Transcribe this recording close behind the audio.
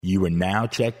You are now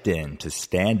checked in to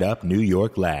Stand Up New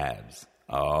York Labs.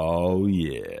 Oh,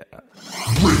 yeah.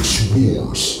 Race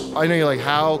Wars. I know you're like,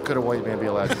 how could a white man be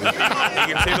allowed to do that?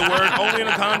 You can say the word only in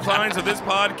the confines of this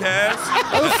podcast.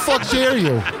 How the fuck dare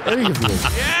you? Any of you?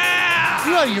 Yeah!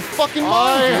 You out of your fucking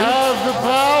mind, dude. I have the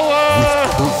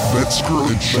power! Kurt Metzger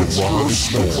and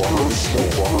Shabazz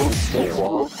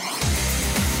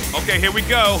Storm. Okay, here we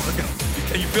go.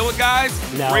 Can you feel it, guys?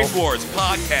 No. Race Wars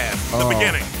podcast, the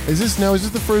beginning. Is this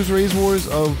the first Race Wars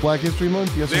of Black History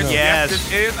Month? Yes or no? Yes.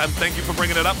 This is. Thank you for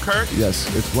bringing it up, Kurt. Yes,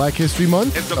 it's Black History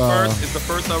Month. It's the first. It's the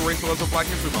first Race Wars of Black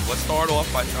History Month. Let's start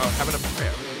off by having a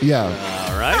prayer. Yeah.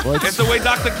 All right. It's the way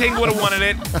Dr. King would have wanted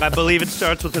it. I believe it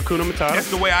starts with Hakuna Matata. It's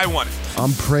the way I want it.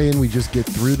 I'm praying we just get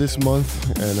through this month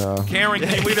and Karen,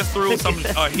 can you lead us through some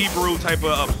Hebrew type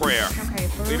of prayer? Okay,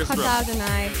 Lead us Baruch through. atah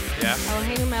Adonai, Yeah.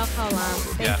 Eloheinu melech haolam.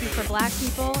 Thank you for black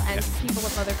people and people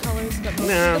of other colors, but mostly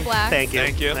No, the black. thank you.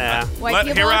 Thank you. Nah. White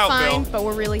people hear are out, fine, Bill. but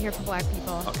we're really here for black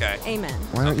people. Okay. Amen.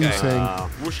 why aren't you Okay. saying?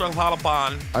 Rushal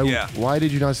Halaban. Yeah. Why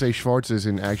did you not say Schwarzes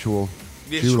in actual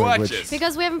The Jew language? Schwarzes.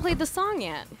 Because we haven't played the song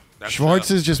yet. That's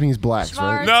Schwarzes just means blacks,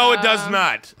 right? Schwarz. No, it does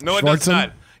not. No, it does Schwarzen?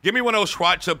 not. Give me one of those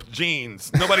Schwarzer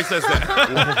jeans. Nobody says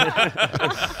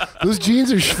that. Those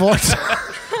jeans are Schwarz.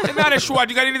 It's not a Schwarzer.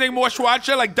 You got anything more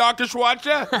Schwarzer, like Dr.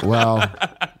 Schwarzer? Wow.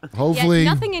 Hopefully,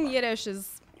 Yeah, nothing in Yiddish is.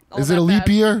 All is it that a leap bad.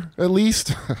 year at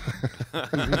least?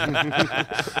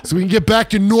 So we can get back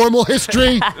to normal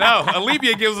history. No, a leap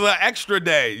year gives us an extra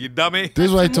day, you dummy. This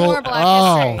is what I That's more told. Black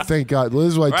Oh, history. thank God. This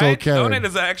is what I told Right? Karen. Don't it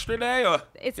as an extra day? Or?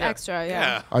 It's extra,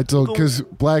 yeah. I told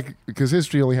because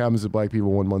history only happens to black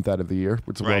people 1 month out of the year.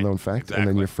 It's a Right, well-known fact, and exactly.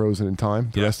 then you're frozen in time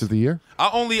the Yes. rest of the year. I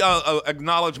only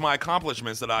acknowledge my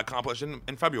accomplishments that I accomplished in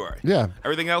February. Yeah.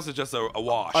 Everything else is just a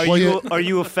wash. Are Well, you yeah. are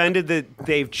you offended that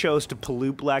they've chose to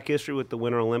pollute Black history with the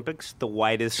Winter Olympics, the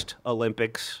whitest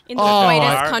Olympics? In the Oh,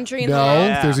 whitest country in the No, world.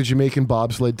 Yeah. there's a Jamaican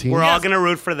bobsled team. We're all gonna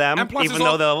root for them, And plus even it's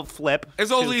though all- they'll flip.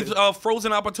 There's all these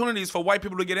frozen opportunities for white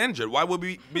people to get injured. Why would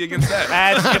we be against that?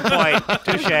 That's a good point.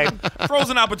 Touche.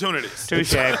 Frozen opportunities.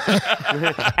 Touche.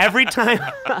 Every time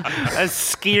a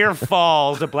skier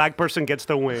falls, a black person gets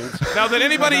the wings. Now, did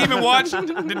anybody even watch?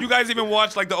 Did you guys even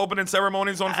watch like the opening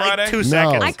ceremonies on Friday? 2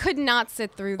 seconds. I could not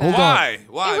sit through that. Hold on. Why?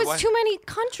 Why? It was Why? too many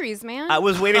countries, man. I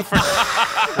was waiting for.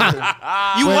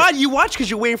 You watch because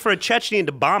you're waiting for a Chechnyan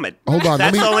to bomb it. Hold on,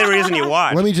 That's the only reason you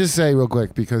watch. Let me just say real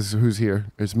quick, because who's here?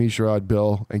 It's me, Sherrod,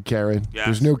 Bill, and Karen. Yes.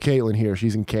 There's no Caitlin here.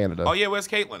 She's in Canada. Oh yeah, where's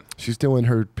Caitlin? She's doing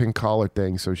her pink collar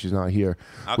thing, so she's not here.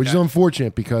 Which is Okay.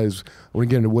 unfortunate because we're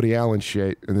getting into Woody Allen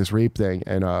shit and this rape thing.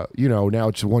 And, now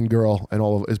it's one girl and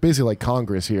all of it's basically like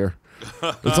Congress here.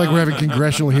 It's like we're having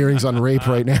congressional hearings on rape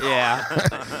right now.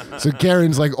 Yeah. So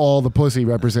Karen's like all the pussy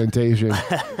representation.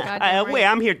 Goddamn right. Wait,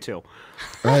 I'm here too.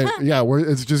 Right? Yeah,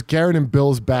 it's just Karen and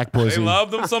Bill's back They pussy. love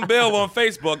them some Bill on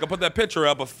Facebook. I put that picture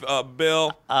up of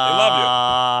Bill. They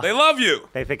love you. They love you.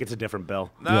 They think it's a different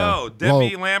Bill. No, Yeah.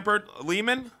 Debbie Well- Lampert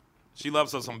Lehman. She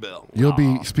loves us some Bill. You'll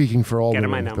be speaking for all Get her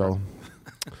my women, number. Bill.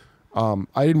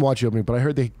 I didn't watch the opening, but I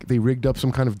heard they rigged up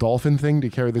some kind of dolphin thing to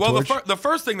carry the Well, torch. the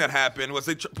first thing that happened was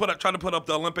they tried to put up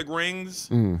the Olympic rings,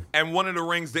 and one of the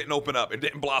rings didn't open up. It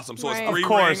didn't blossom, so Right. it's 3 Of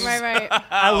course. rings. Right.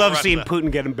 I love Russia. seeing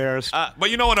Putin get embarrassed. But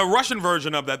in a Russian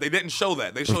version of that, they didn't show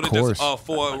that. They showed it course. just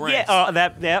 4 rings. yeah,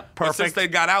 But since perfect. they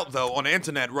got out though on the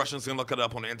internet, Russians can look it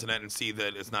up on the internet and see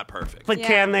that it's not perfect. But Yeah.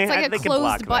 can they? It's like they a can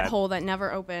block closed that. butthole that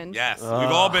never opened. Yes, we've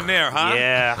all been there, huh?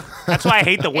 Yeah, that's why I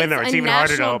hate the winner. It's a even harder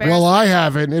to national open. Well, I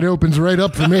haven't. It opens right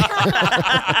up for me.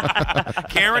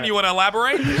 Karen, you want to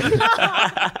elaborate?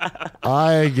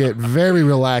 I get very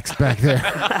relaxed back there.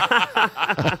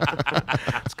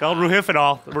 It's called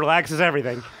Ruhifenol. It relaxes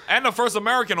everything. And the first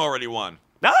American already won.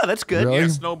 Oh, that's good. Really? Yeah,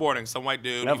 snowboarding. Some white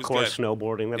dude. He Of was course, good.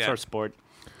 snowboarding. That's Yeah. our sport.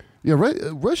 Yeah,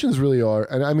 Russians really are,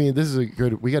 and I mean, this is a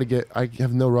good. We got to get. I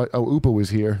have no. Upa was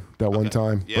here that one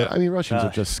time, Yeah. but I mean, Russians are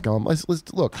just scum. Let's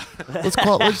look.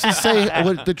 Let's just say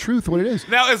the truth, what it is.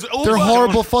 Now is Upa, They're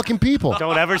horrible fucking people.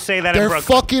 Don't ever say that in They're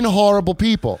Brooklyn. fucking horrible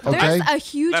people. Okay. There's a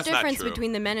huge That's not difference true.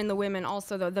 between the men and the women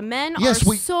also, though. The men Yes,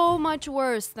 are so much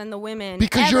worse than the women.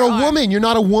 Because ever you're a are. woman. You're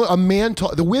not a man.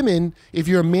 The women, if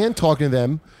you're a man talking to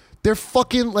them, they're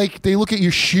fucking like they look at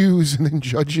your shoes and then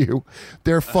judge you.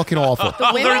 They're fucking awful. The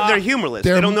women, They're humorless.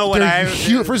 They don't know what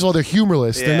First of all, they're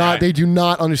humorless. They're Yeah. not. They do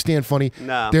not understand funny.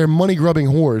 No. They're money grubbing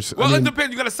whores. Well, I mean, it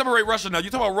depends. You got to separate Russia now. You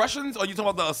talking about Russians or you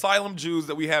talking about the asylum Jews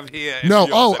that we have here? In no.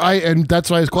 New York City? And that's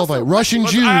why I was qualified. Russian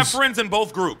Listen, I have Jews. friends in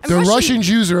both groups. The Russian- Russian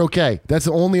Jews are okay. That's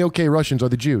the only okay Russians are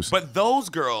the Jews. But those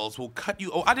girls will cut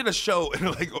you. Oh, I did a show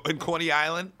in Coney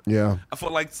Island. Yeah. For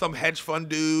like some hedge fund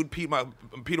dude. Peter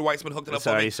Weitzman hooked it up.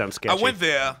 Sorry, for me. you sound sketchy. I went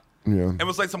there. Yeah. It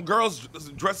was like some girls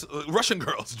Russian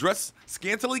girls dressed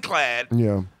scantily clad.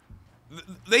 Yeah.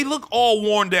 They look all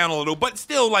worn down a little, but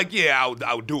still, like, yeah,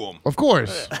 I'll do them. Of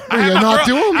course. I Yeah, had my not girl-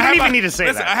 do them? I had don't my- even need to say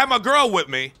listen, that. I had my girl with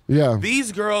me. Yeah.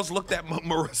 These girls looked at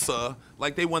Marissa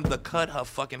like they wanted to cut her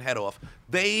fucking head off.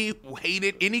 They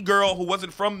hated any girl who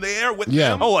wasn't from there with Yeah.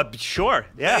 them. Oh, sure.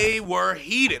 Yeah. They were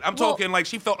heated. I'm talking like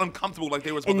she felt uncomfortable, like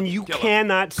they were supposed And to you kill her.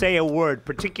 cannot say a word,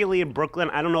 particularly in Brooklyn.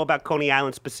 I don't know about Coney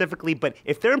Island specifically, but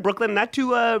if they're in Brooklyn, not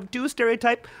to do a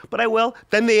stereotype, but I will,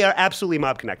 then they are absolutely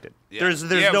mob connected. Yeah. There's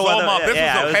Yeah, it no was all other. mob. This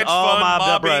yeah, was a it was hedge all fund, mobbed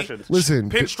up mobby. Russians. Listen.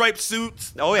 Pinstripe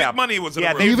suits. Oh, yeah. Big money was in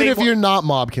Yeah, the they- room. Even if you're not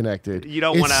mob connected, You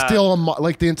don't it's wanna- still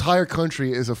like the entire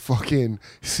country is a fucking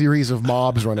series of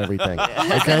mobs run everything.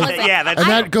 Okay, Yeah, that's and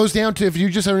that goes down to if you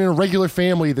just are in a regular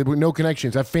family that with no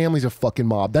connections, that family's a fucking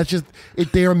mob. That's just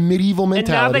they're a medieval And now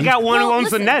mentality. they got one who Well, owns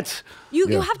listen, the Nets. You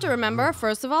Yeah. have to remember,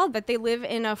 first of all, that they live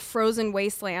in a frozen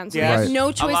wasteland. So Yes. they have Right.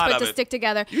 no choice lot but of to it. stick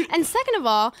together. And second of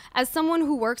all, as someone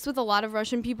who works with a lot of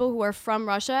Russian people who are from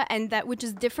Russia, and that which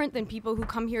is different than people who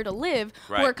come here to live,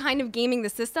 who Right. are kind of gaming the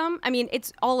system. I mean,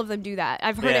 it's all of them do that.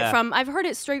 I've heard Yeah. I've heard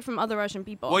it straight from other Russian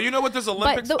people. Well, you know what this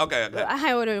Olympics... But okay.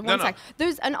 hold on one No. sec.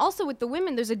 And also with the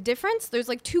women, there's a difference. There's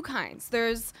like two kinds.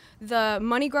 There's the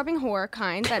money grubbing whore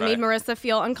kind that made Right. Marissa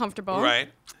feel uncomfortable. Right.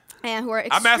 And who are I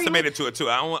extremely masturbated to it, too.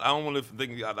 I don't want to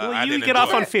think... Well, I you didn't get off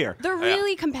enjoy on it. fear. They're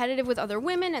really competitive with other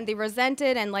women, and they resent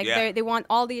it, and like Yeah. they want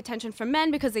all the attention from men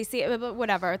because they see it. But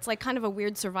whatever, it's like kind of a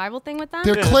weird survival thing with them.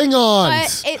 They're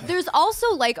Klingons. But there's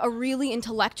also like a really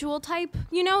intellectual type,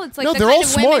 you know. It's like No, the they're kind all of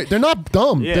smart. women- They're not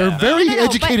dumb. Yeah. They're very No,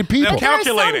 educated but people. They're There are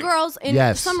calculating. some girls,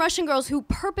 Yes. some Russian girls who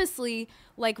purposely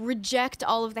like reject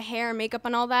all of the hair and makeup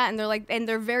and all that, and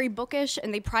they're very bookish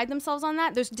and they pride themselves on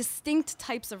that. There's distinct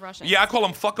types of Russians. Yeah, I call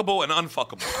them fuckable and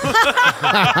unfuckable.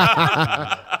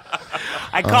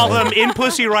 I call them in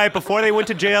Pussy Riot before they went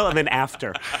to jail and then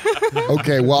after.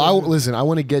 Okay, well, listen, I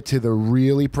want to get to the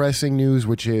really pressing news,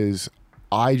 which is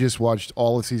I just watched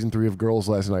all of season 3 of Girls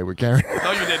last night with Karen.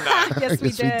 No, you did not. yes, we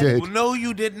Yes, we did. did. Well, no,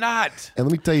 you did not. And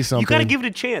let me tell you something. You got to give it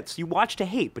a chance. You watch to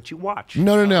hate, but you watch.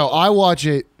 No. I watch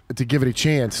it to give it a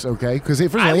chance, okay? Because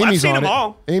first of all, I've Amy's seen on them it.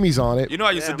 all. Amy's on it. You know,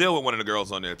 I used to deal with one of the girls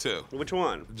on there, too. Which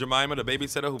one? Jemima, the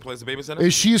babysitter who plays the babysitter?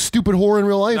 Is she a stupid whore in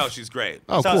real life? No, she's great.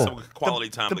 Oh, We saw cool. Some quality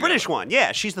time The together. British one.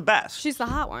 Yeah, she's the best. She's the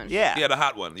hot one. yeah. Yeah, the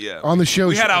hot one, yeah. On the show,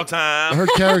 We she- had our time. her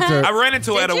character. I ran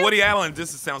into her at Did a you? Woody Allen. This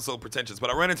sounds so pretentious, but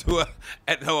I ran into her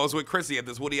I was with Chrissy at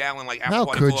this Woody Allen like after How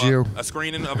party could for you? a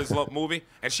screening of his movie,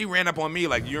 and she ran up on me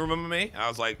like, "You remember me?" I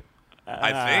was like,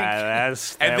 "I think."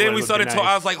 That And then we would started be talking.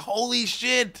 nice. I was like, "Holy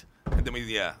shit!" And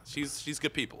then she's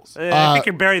good peoples. I think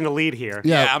you're burying the lead here.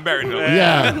 yeah. Yeah, I'm buried.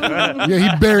 Yeah.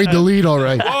 Yeah, he buried the lead all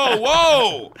right.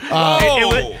 Whoa!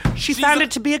 She She's found a-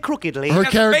 it to be a crooked lead. Her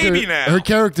That's a baby now. Her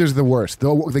character's the worst.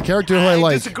 The character who I I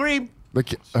like. disagree.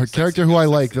 Her character who I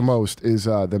like the most is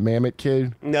the Mammoth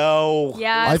kid. No.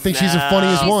 Yes. I think she's the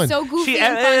funniest She's one. so goofy She,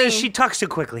 and funny. she talks too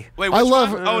quickly. Wait, I which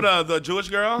love- one? Oh, the Jewish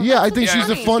girl. Yeah, I think Yeah, she's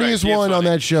the she's funniest great. She is one on funny.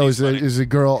 that show. She's funny. Is a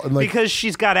girl and like Because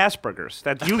she's got Asperger's.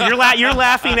 That you're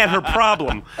laughing at her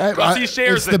problem. She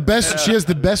shares it's the it. best. She has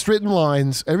the best written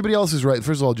lines. Everybody else is right.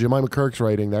 First of all, Jemima Kirk's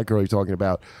writing. That girl you're talking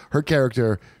about. Her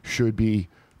character should be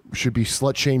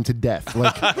slut shamed to death.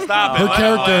 Like Stop her it. Let her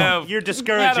character. live. You're Let her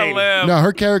discouraging. live. No,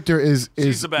 her character is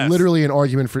She's the best. literally an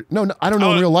argument for. No, I don't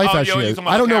know in Oh, real life oh, how yo, she you're is. talking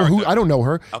about I don't the know who. character. I don't know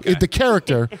her. Okay. The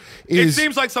character It is.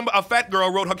 seems like a fat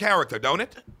girl wrote her character, don't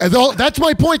it? That's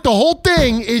my point. The whole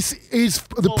thing is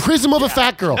the prism of a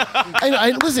fat girl. And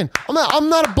I listen. I'm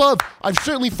not above. I've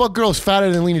certainly fucked girls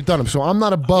fatter than Lena Dunham, so I'm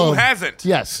not above. Who hasn't?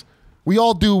 Yes, we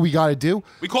all do. What we got to do.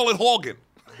 We call it Hogan.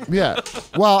 Yeah.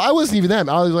 Well, I wasn't even them.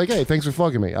 I was like, hey, thanks for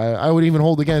fucking me. I would even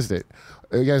hold against it.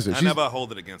 Against it. I She's- never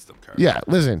hold it against them, Kurt. Yeah.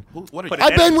 Listen. What are Put you?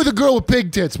 it I've been with a girl with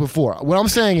pig tits before. What I'm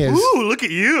saying is. Ooh, look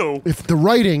at you. If the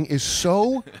writing is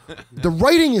the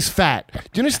writing is fat. Do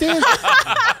you understand?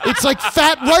 It's like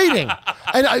fat writing,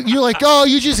 and you're like, oh,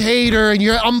 you just hate her, and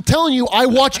I'm telling you, I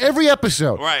watch every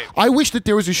episode. Right. I wish that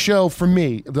there was a show for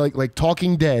me, like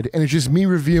Talking Dead, and it's just me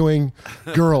reviewing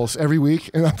girls every week,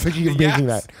 and I'm thinking of making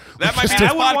Yes. that. That might be I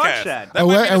this would watch podcast. that. That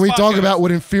might be And this we talk podcast. about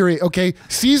what infuriates. Okay,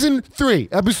 season 3,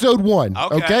 episode 1.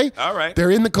 Okay, all right.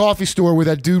 They're in the coffee store with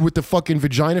that dude with the fucking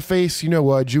vagina face. You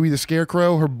know, Dewey the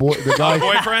Scarecrow, her the guy.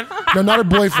 boyfriend? No, not her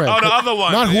boyfriend. Oh, the other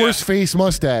one, Not yeah. horse face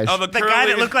mustache. Oh, the The curly. guy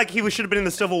that looked like he should have been in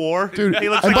the Civil War. Dude, He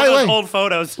looks and like by one the of those way, old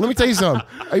photos. Let me tell you something.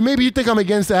 Maybe you think I'm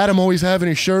against Adam always having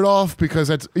his shirt off because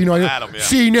that's Adam, yeah.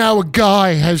 See, now a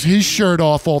guy has his shirt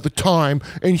off all the time,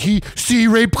 and he see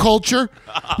rape culture.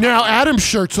 Now Adam's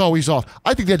shirt's always off.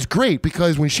 I think that's great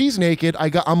because when she's naked,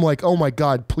 I'm like, oh my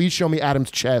God, please show me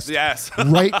Adam's chest. Yes.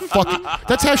 Right. Fucking.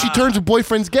 That's how she turns her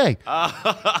boyfriend's gay.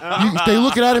 They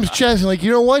look at Adam's chest and like,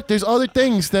 you know what? There's other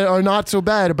things that are not so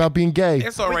bad about being gay.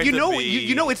 It's all right. You know, to be.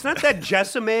 you know, it's not that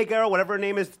Jessamy girl, whatever her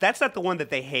name is. That's not the one that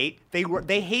they hate.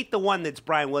 They hate the one that's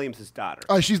Brian Williams' daughter.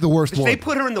 She's the worst one. They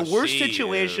put her in the worst She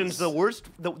situations, is.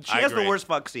 She I has the agree. worst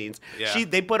fuck scenes. Yeah.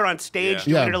 They put her on stage Yeah.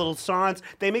 doing Yeah. her little songs.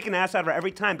 They make an ass out of her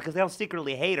every time because they all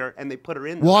secretly hate her and they put her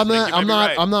in there. Well, I think you may be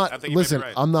right. I'm I not. think you may be Listen,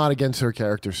 right. I'm not against her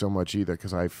character so much either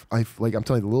because I've like I'm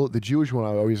telling you, the Jewish one I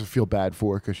always feel bad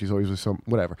for because she's always with some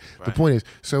whatever. The point is,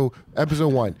 so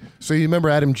episode 1. So you remember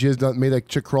Adam made that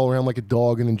chick crawl around like a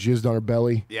dog and then jizzed on her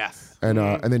belly Yes. and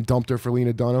then dumped her for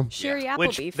Lena Dunham. Sherry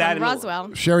Which Appleby that from and-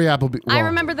 Roswell. Sherry Appleby. I well,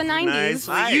 remember the 90s. Nice.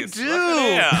 You Nice. do. Look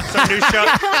at It's our new show.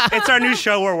 It's our new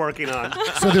show we're working on.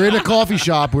 So they're in a coffee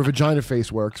shop where Vagina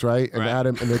Face works, right? And Right.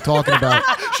 Adam and they're talking about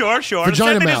Sure. The vagina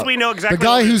second is mouth. we know exactly. the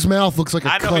guy what it is. whose mouth looks like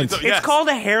a I know what cunt. he's talking- It's Yes. called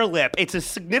a hair lip. It's a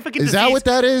significant Is that disease. what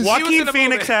that is? He was in Joaquin the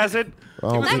Phoenix movie. has it.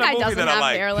 Oh, He was That in a guy movie doesn't that I have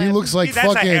like. hair he lip. looks like That's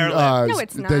a fucking. hair lip. No,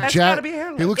 it's not. the That's Jack- gotta be hair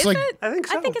lip. He looks Is like. it? I think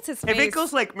so. I think it's his If it face.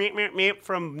 goes like meep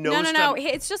from nose No, to no.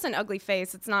 It's just an ugly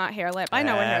face. It's not hair lip. I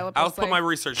know what hair lip I'll looks put like. my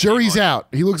research. Jury's team on. out.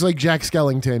 He looks like Jack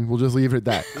Skellington. We'll just leave it at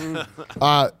that.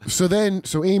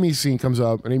 So Amy's scene comes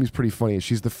up, and Amy's pretty funny.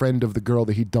 She's the friend of the girl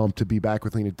that he dumped to be back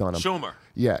with Lena Dunham. Schumer.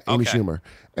 Yeah, Amy Okay. Schumer.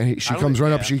 And she comes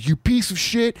right up. She goes, you piece of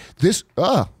shit.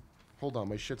 Hold on.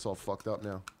 My shit's all fucked up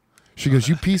now. She goes,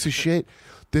 you piece of shit.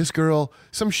 This girl,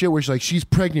 some shit where she's like, she's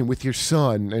pregnant with your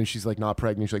son. And she's like, not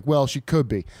pregnant. She's like, well, she could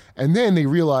be. And then they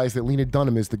realize that Lena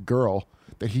Dunham is the girl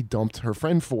that he dumped her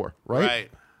friend for, right?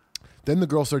 Then the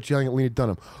girl starts yelling at Lena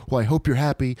Dunham. Well, I hope you're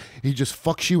happy. He just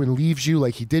fucks you and leaves you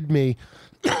like he did me.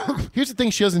 Here's the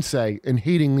thing she doesn't say in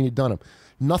hating Lena Dunham.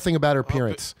 Nothing about her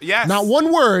appearance. Yes. Not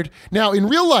one word. Now, in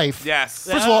real life, Yes.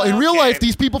 first of all, in real Okay. life,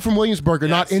 these people from Williamsburg are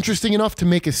not Yes. interesting enough to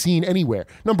make a scene anywhere.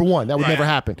 Number one, that would never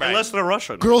happen. Unless they're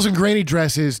Russian. Girls in granny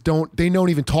dresses don't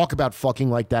even talk about fucking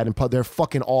like that and they're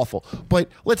fucking awful. But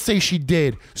let's say she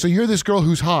did. So you're this girl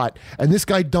who's hot and this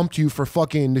guy dumped you for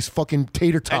this fucking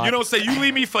tater tot. And you don't say you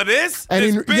leave me for this? And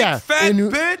This in, big yeah, fat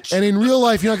and, bitch? and in real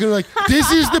life, you're not gonna be like,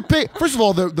 this is the pig. First of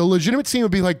all, the legitimate scene would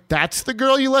be like, that's the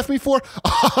girl you left me for?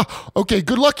 Okay,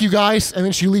 good luck, you guys. And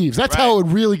then she leaves. That's how it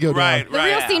would really go Right, down. The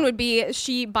right. real scene would be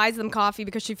she buys them coffee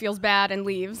because she feels bad and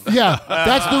leaves. Yeah,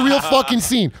 that's the real fucking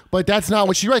scene. But that's not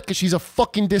what she writes because she's a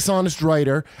fucking dishonest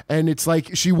writer, and it's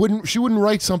like she wouldn't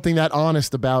write something that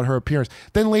honest about her appearance.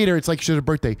 Then later, it's like she had a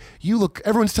birthday.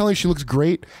 Everyone's telling her she looks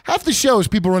great. Half the show is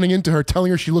people running into her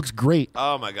telling her she looks great.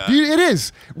 Oh, my God. It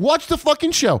is. Watch the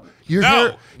fucking show. Your No.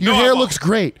 hair No, I won't. looks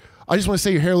great. I just want to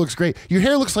say your hair looks great. Your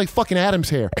hair looks like fucking Adam's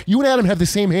hair. You and Adam have the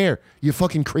same hair, you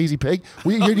fucking crazy pig.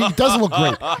 It doesn't look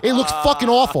great. It looks fucking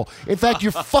awful. In fact,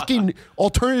 your fucking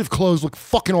alternative clothes look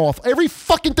fucking awful. Every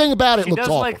fucking thing about it She looks does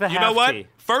awful. like the You know what? half-tea.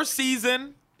 First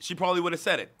season, she probably would have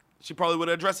said it. She probably would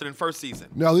have addressed it in first season.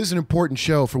 No, this is an important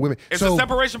show for women. It's so, a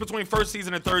separation between first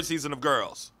season and third season of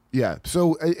Girls. yeah,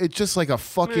 so it's just like a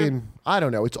fucking, I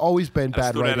don't know. It's always been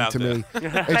bad threw that writing out to there. me.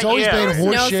 It's always Yeah. been There's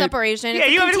horse No shit. separation. Yeah,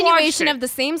 It's you a haven't continuation watched it. of the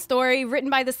same story written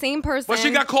by the same person. Well, she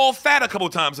got called fat a couple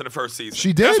times in the first season.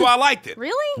 She did? That's why I liked it.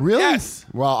 Really? Really? Yes.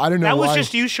 Well, I don't know That was why.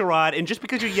 just you, Sherrod, and just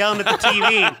because you're yelling at the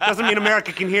TV doesn't mean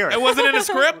America can hear it. It wasn't in the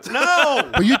script? No.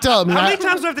 But you tell me. How many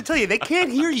times do I have to tell you? They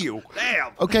can't hear you.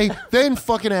 Damn. Okay, then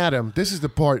fucking Adam. This is the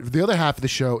part. The other half of the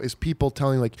show is people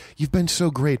telling like, "You've been so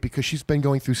great because she's been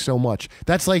going through so much."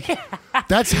 That's like,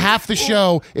 that's half the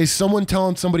show is someone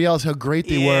telling somebody else how great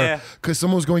they were Yeah. because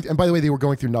someone was going. And by the way, they were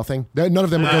going through nothing. None of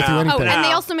them would go through Oh, anything. and they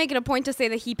No. also make it a point to say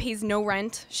that he pays no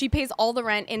rent. She pays all the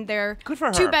rent in their Good for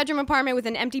her. 2-bedroom apartment with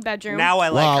an empty bedroom. Now I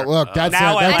like Wow, her. look, Now I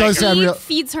that like does and sound he real.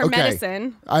 feeds her Okay.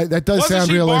 medicine. That does Wasn't sound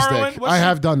she realistic. borrowing- was I she-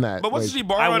 have done that. But wasn't Like, she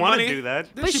borrowing I wanna money? do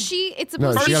that. Didn't But she- it's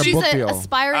No, supposed she got a she's book an deal.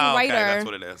 aspiring Oh, okay, writer. that's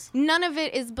what it is. None of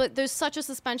it is, but there's such a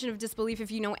suspension of disbelief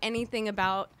if you know anything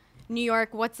about New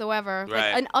York whatsoever.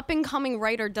 Right. Like an up and coming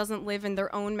writer doesn't live in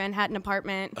their own Manhattan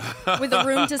apartment with a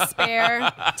room to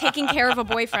spare, taking care of a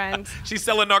boyfriend. She's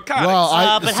selling narcotics. Well,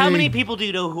 But how see- many people do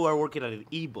you know who are working on an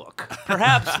ebook?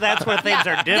 Perhaps that's where things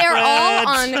are different. They're all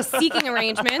on seeking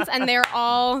arrangements, and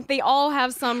they all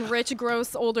have some rich,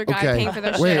 gross older guy Okay. paying for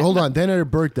their Wait, shit. hold on. Then at her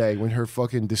birthday, when her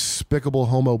fucking despicable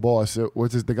homo boss,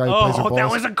 what's this, the guy who plays her Oh, boss? that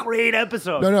was a great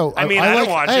episode. No, I mean, I like, don't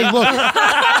watch hey, it.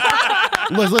 look.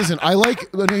 Listen, I like.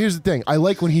 Here's the thing. I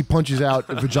like when he punches out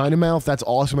Vagina Mouth. That's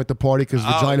awesome at the party because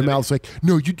Vagina Mouth's like,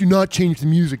 no, you do not change the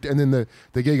music. And then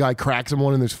the gay guy cracks him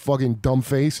one in his fucking dumb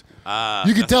face.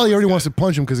 You can tell he already wants to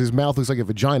punch him because his mouth looks like a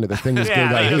vagina. The thing this gay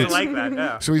guy he doesn't hates. like that.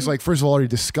 Yeah. So he's like, first of all, already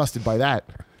disgusted by that.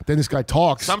 Then this guy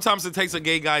talks. Sometimes it takes a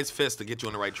gay guy's fist to get you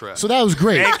on the right track. So that was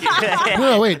great.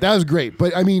 No, wait, that was great.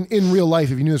 But I mean, in real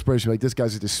life, if you knew this person, you're like, this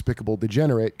guy's a despicable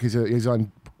degenerate because he's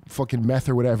on fucking meth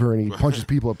or whatever, and he punches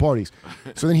people at parties.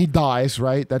 So then he dies,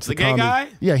 right? That's the gay comedy. guy?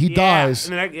 Yeah, he dies.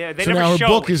 And they So never now her show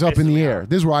book it is up in the this air.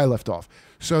 This is where I left off.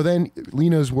 So then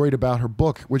Lena's worried about her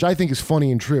book, which I think is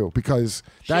funny and true because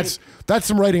that's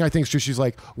some writing I think. She's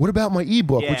like, what about my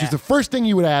ebook? Which is the first thing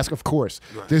you would ask, of course.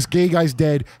 This gay guy's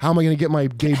dead. How am I going to get my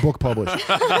gay book published?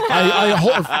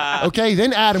 Okay,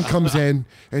 then Adam comes in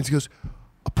and he goes,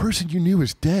 a person you knew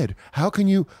is dead. How can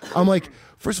you? I'm like,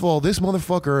 first of all, this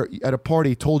motherfucker at a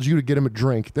party told you to get him a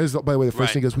drink. There's, by the way, the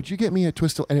first thing he goes, would you get me a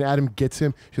twist? And then Adam gets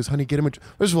him. She goes, honey, get him a.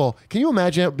 First of all, can you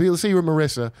imagine? Let's say you were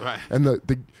Marissa, and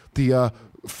the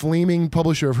flaming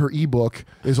publisher of her ebook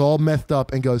is all methed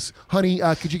up and goes, honey,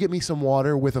 could you get me some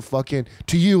water with a fucking,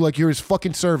 to you like you're his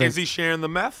fucking servant. Is he sharing the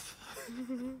meth?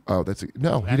 Oh,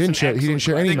 no, he didn't share. He didn't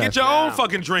share any Then meth. get your own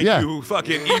fucking drink, Yeah. you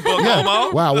fucking ebook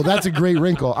homo. Wow, well that's a great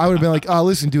wrinkle. I would have been like,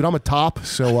 listen, dude, I'm a top,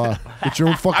 so get your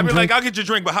own fucking I'd be drink. like, I'll get your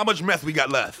drink, but how much meth we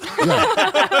got left?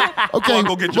 Okay,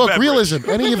 Go get your look, beverage. realism.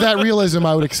 Any of that realism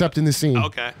I would accept in the scene.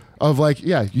 Okay. Of like,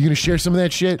 yeah, you're gonna share some of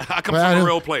that shit. I come But from a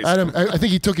real place. Adam, I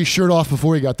think he took his shirt off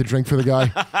before he got the drink for the guy.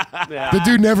 The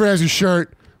dude never has his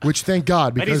shirt, which thank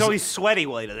God because And he's always sweaty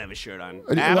while he doesn't have his shirt on.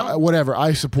 whatever.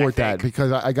 I support that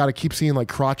because I got to keep seeing like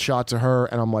crotch shots of her,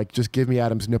 and I'm like, just give me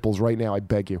Adam's nipples right now. I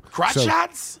beg you. Crotch So,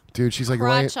 shots? dude. She's like Crotch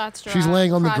laying, shots, she's Gerard.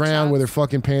 laying on the Crotch ground with her shots.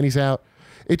 fucking panties out.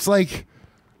 It's like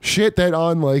shit that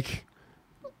on like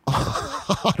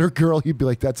hotter girl, you'd be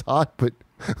like, that's hot, but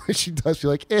when she does,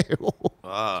 you're like, ew.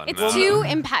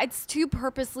 It's too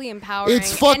purposely empowering.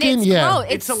 It's fucking- and it's yeah. gross.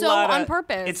 It's so on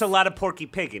purpose. It's a lot of Porky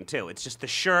Piggin too. It's just the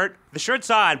shirt. The shirt's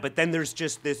on, but then there's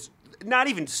just this. Not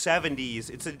even 70s.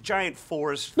 It's a giant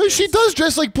forest. No, she does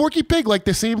dress like Porky Pig, like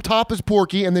the same top as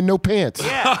Porky and then no pants.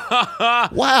 Yeah.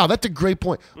 Wow, that's a great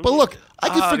point. But look, I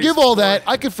could forgive all that.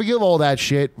 I could forgive all that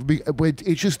shit. But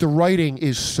it's just the writing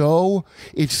is so.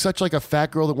 It's such like a fat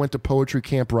girl that went to poetry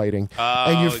camp writing,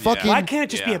 and you're fucking. Why can't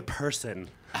it just be a person?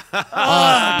 But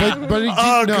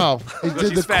no,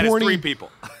 She's the fat as corny. 3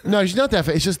 people. No, she's not that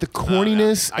fat. It's just the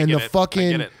corniness I and get the it. I fucking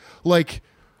get it. like.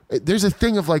 There's a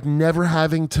thing of like never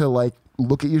having to like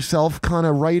look at yourself kind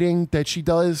of writing that she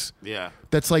does. Yeah.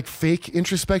 That's like fake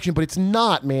introspection, but it's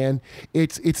not, man.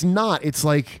 It's not. It's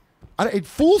like it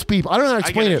fools people. I don't know how to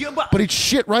explain it. it, Yeah, but it's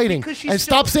shit writing. because she's And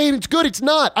still- stop saying it's good. It's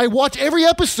not. I watch every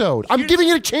episode. I'm giving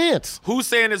it a chance. Who's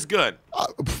saying it's good?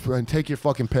 And take your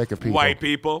fucking pick of people. White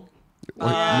people.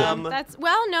 That's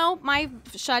no. My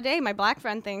Sade, my black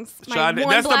friend, thinks my Sade,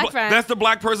 one black friend. that's the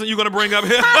black person you're gonna bring up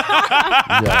here.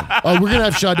 Yeah. Oh, we're gonna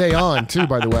have Sade on too,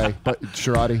 by the way. But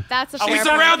Sharadi. That's a She's fair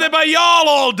surrounded by y'all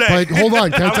all day. But hold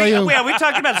on, can I tell you? Wait, are we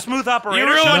talking about smooth operator?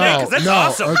 You ruined it, 'Cause that's no,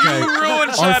 awesome. okay. You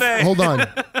ruined Our- Sade. hold on.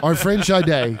 Our friend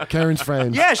Sade, Karen's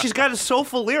friend. Yeah, she's got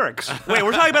soulful lyrics. Wait,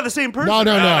 we're talking about the same person? No. Oh,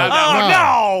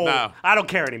 no. No. I don't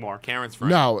care anymore. Karen's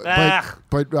friend. No, Ugh.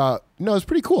 but no, it's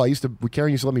pretty cool.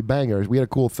 Karen used to let me bang her. We had a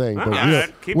cool thing. But All we're-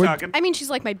 right, keep we're- talking. I mean, she's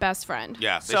like my best friend.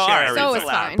 Yeah, they So, share all right, everything. So it's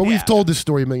allowed. fine. But we've Yeah. told this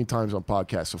story a million times on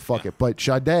podcasts, so fuck it. But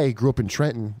Sade grew up in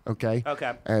Trenton, okay?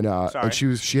 Okay. And Sorry. she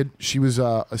was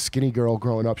a skinny girl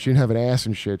growing up. She didn't have an ass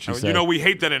and shit. She said. You know we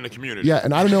hate that in the community. Yeah,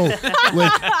 and I don't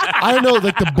know,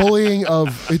 like the bullying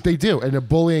of they do, and the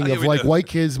bullying Yeah, of we like do. white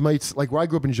kids might like where I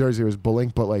grew up in Jersey, there was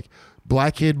bullying, but like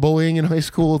black kid bullying in high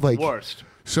school, like Worst.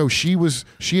 So she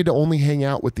had to only hang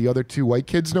out with the other 2 white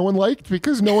kids no one liked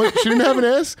because she didn't have an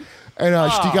ass,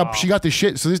 and she got the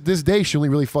shit. So this day she only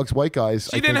really fucks white guys.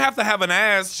 She didn't have to have an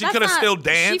ass. She That's could have not- still she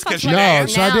danced because fucks she with No,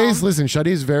 ass. danced. Now.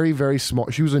 Sade's very, very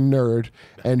smart. She was a nerd,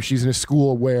 and she's in a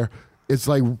school where it's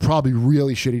like probably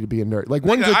really shitty to be a nerd. Like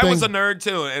one good I thing. was a nerd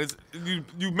too, and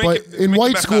you make but it. in make the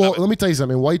white best out school, of it. let me tell you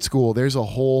something. In white school, there's a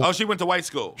whole. Oh, she went to white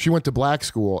school. She went to black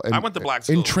school. And I went to black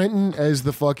In school. Trenton, as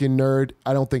the fucking nerd,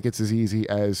 I don't think it's as easy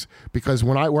as because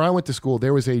where I went to school,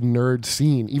 there was a nerd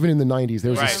scene. Even in the '90s,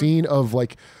 there was Right. a scene of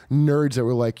like nerds that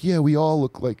were like, yeah, we all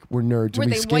look like we're nerds. Were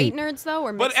and we they skate. white nerds though,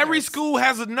 or But mixed every nerds? school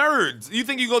has a nerds. You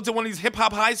think you go to one of these hip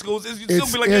hop high schools, you'd still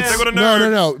It's, be like, yeah, it's- they go to no,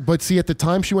 nerds. no. But see, at the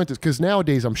time she went to, because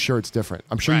nowadays I'm sure it's different.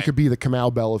 I'm sure you Right. could be the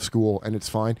Kamau Bell of school and it's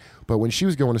fine. But when she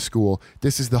was going to school,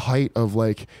 this is the height of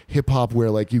like hip hop where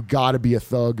like you got to be a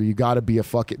thug or you got to be a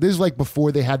fucking. This is like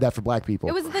before they had that for black people.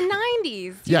 It was the 90s. Do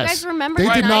you Yes. guys remember They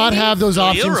the did not 90s? have those you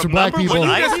options for black remember people.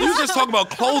 when You just talk about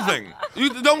clothing. You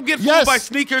don't get fooled Yes. by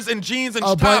sneakers and jeans and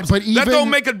But tops. that even- don't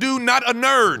make a dude not a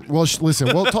nerd. Well, listen,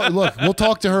 we'll talk. Look, we'll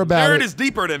talk to her about Nerd it. is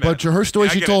deeper than But that. her story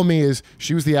Yeah, I she get told it. me is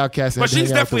she was the outcast. that But had to she's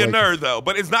hang out definitely a with, like- nerd, though.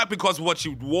 But it's not because of what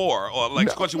you wore or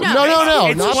like what you were. No, no, no.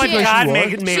 It's not what because God she wore.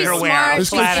 made She's her wear. smart. a She's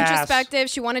flat ass. introspective.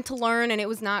 She wanted to learn, and it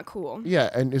was not cool. Yeah,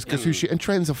 and it's because and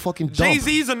Trenton's a fucking dump.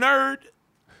 Jay-Z's a nerd.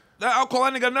 I'll call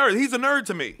that nigga a nerd. He's a nerd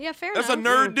to me. Yeah, fair That's enough.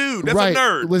 a nerd dude. That's right. a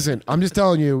nerd. Listen, I'm just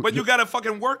telling you. But you got to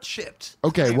fucking work shit.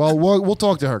 Okay, well, we'll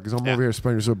talk to her because I'm Yeah. over here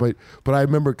spreading her. But I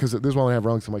remember because this is one I have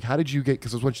wrong. So I'm like, how did you get?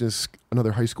 Because I was watching this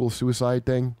another high school suicide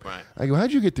thing. Right. I go, how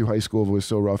did you get through high school if it was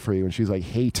so rough for you? And she's like,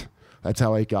 hate. That's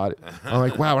how I got it. I'm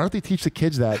like, wow, why don't they teach the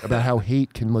kids that about how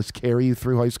hate can just carry you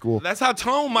through high school? That's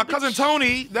how my cousin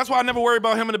Tony, that's why I never worry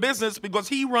about him in the business because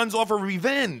he runs off of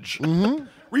revenge. Mm-hmm.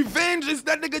 Revenge is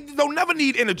that nigga don't never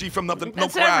need energy from nothing,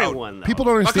 That's no crowd. everyone, though. People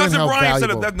don't My understand cousin how Brian said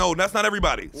valuable. that. No, that's not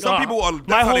everybody. Some Oh, people are. That's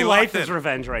my how whole they life locked is in.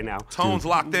 revenge right now. Tone's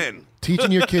locked in.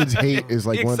 Teaching your kids hate is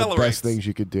like He one of the accelerates. best things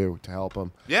you could do to help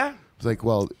them. Yeah. It's like,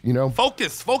 well,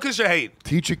 Focus your hate.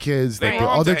 teach your kids They that the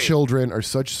wrong other to hate. children are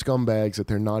such scumbags that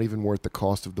they're not even worth the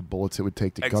cost of the bullets it would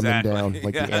take to gun them Exactly. down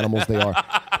like the animals they are.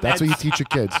 That's what you teach your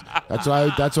kids. That's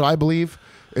what I believe.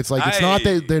 It's like it's not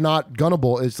that they're not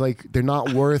gunnable. It's like they're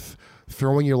not worth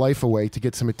throwing your life away to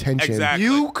get some attention. Exactly.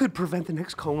 You could prevent the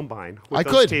next Columbine with I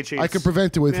those could. teachings. I could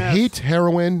prevent it with Yes. hate,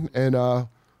 heroin, and Well,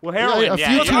 heroin, a yeah, few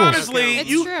yeah. But tools. honestly, It's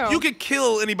you true. you could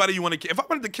kill anybody you want to kill. If I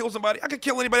wanted to kill somebody, I could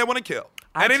kill anybody I want to kill.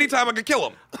 At Actually- any time, I could kill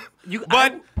them. You- but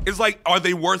I- it's like, are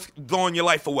they worth throwing your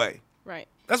life away? Right.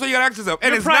 That's what you gotta ask yourself. And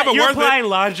You're it's never you're worth applying it.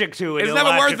 logic to an It's never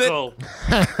worth it. illogical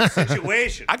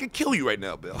situation. I could kill you right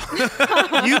now, Bill.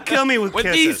 You kill me with With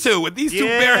kisses. these two, with these two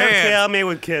Yeah, bare hands. kill me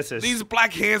with kisses. These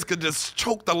black hands could just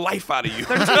choke the life out of you.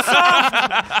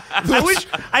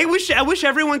 I wish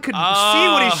everyone could see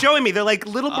what he's showing me. They're like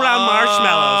little brown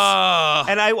marshmallows,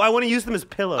 and I want to use them as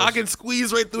pillows. I can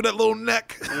squeeze right through that little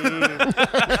neck.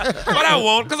 But I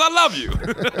won't, because I love you.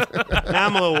 Now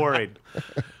I'm a little worried.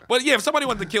 But yeah, if somebody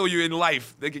wants to kill you in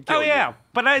life, they can kill Oh you. yeah,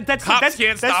 but that's Cops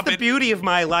can't that's stop the it. beauty of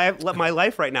my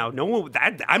life right now. No one,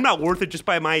 I'm not worth it just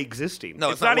by my existing.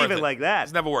 No, it's not worth even it. like that.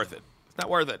 It's never worth it. It's not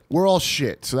worth it. we're all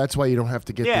shit. So that's why you don't have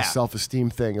to get Yeah. this self-esteem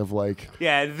thing of like.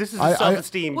 Yeah, this is I- a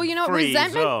self-esteem Well, free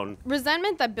zone.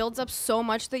 resentment that builds up so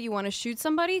much that you want to shoot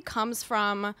somebody comes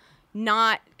from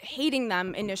not hating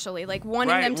them initially, like wanting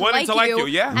Right, them to, wanting like, to like you,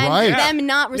 yeah. and Right. them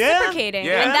not Yeah. reciprocating,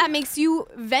 Yeah. and that makes you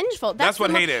vengeful. That's what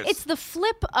the hate is. It's the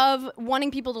flip of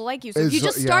wanting people to like you. So if you Is,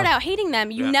 just start yeah. out hating them,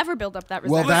 you Yeah. never build up that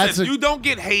Well, resentment. that's Listen, a- you don't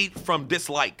get hate from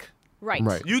dislike. right.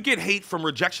 Right. You get hate from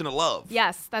rejection of love.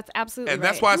 Yes, that's absolutely And right.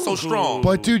 that's why it's so strong.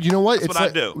 But dude, you know what? That's It's what I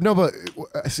like, do. No, but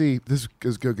see, this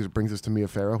is good because it brings us to Mia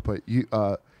Farrow. But you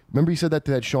remember you said that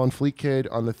to that Sean Fleet kid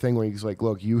on the thing where he's like,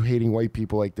 "Look, you hating white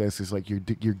people like this is like you're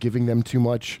giving them too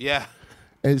much." Yeah.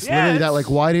 And it's Yeah, literally that. it's- Like,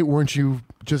 why weren't you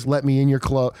just let me in your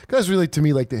club? Because really, to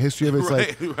me, like the history of it's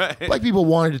Right, like right. black people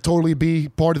wanted to totally be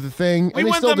part of the thing, We and they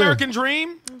want still the do. American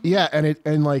dream. Yeah,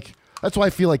 and like that's why I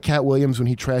feel like Cat Williams when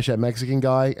he trashed that Mexican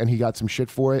guy and he got some shit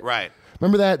for it. Right.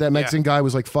 Remember that Mexican guy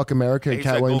was like "fuck America" and He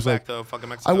Cat said, Williams go like, back to fucking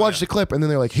Mexico. I watched yeah. the clip and then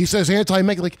they're like, he says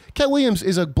anti-Mexican. Like Cat Williams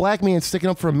is a black man sticking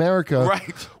up for America, Right.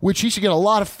 Which he should get a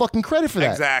lot of fucking credit for that.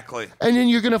 Exactly. And then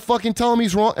you're gonna fucking tell him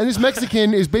he's wrong. And this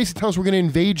Mexican is basically telling us we're gonna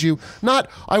invade you. Not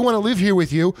I want to live here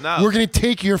with you. No. We're gonna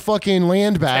take your fucking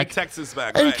land back. Take Texas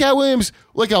back. And right. Cat Williams,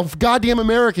 like a goddamn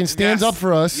American, stands Yes. up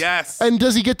for us. Yes. And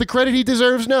does he get the credit he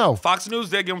deserves? No. Fox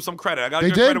News did give him some credit. I got to They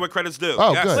give did? credit where credit's due.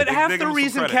 Oh, yes. good. But They half give the him some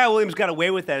reason credit. Cat Williams got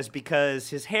away with that is because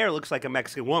his hair looks like a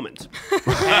Mexican woman's.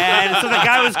 And so the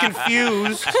guy was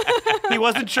confused. He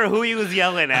wasn't sure who he was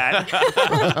yelling at.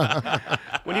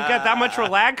 When you've got that much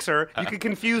relaxer, you can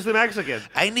confuse the Mexican.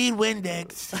 I need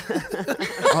Windex.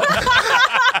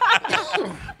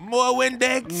 More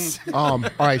Windex. All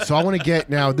right, so I want to get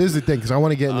now. This is the thing because I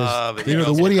want to get in this. the You know,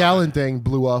 the emails Woody are coming. Allen thing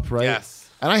blew up, right? Yes.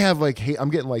 And I have like hate. I'm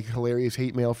getting like hilarious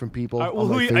hate mail from people. well, on,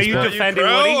 like, who are you Facebook. defending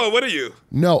Crow, Woody? or what are you?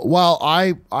 No, well,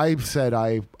 I said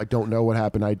I don't know what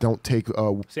happened. I don't take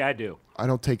See, I do. I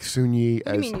don't take Sun Yi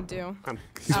What do as you mean you do?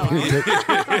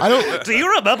 I don't. Do you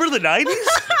remember the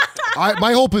 90s?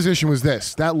 My whole position was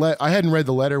this: I hadn't read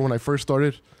the letter when I first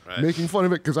started making fun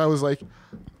of it because I was like,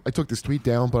 I took this tweet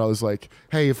down, but I was like,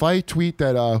 hey, if I tweet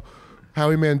that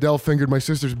Howie Mandel fingered my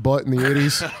sister's butt in the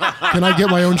 '80s, can I get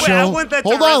my own Wait, I show? want that to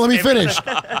Hold on, let me resonate.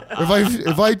 finish.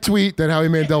 If I tweet that Howie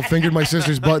Mandel fingered my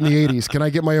sister's butt in the '80s, can I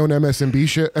get my own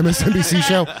MSNBC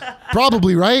show?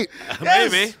 Probably, right?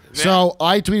 Maybe. So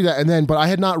I tweeted that, but I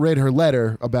had not read her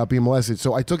letter about being molested,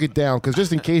 so I took it down because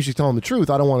just in case she's telling the truth,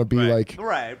 I don't want to be like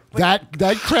Right.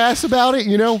 that crass about it,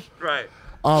 you know. Right.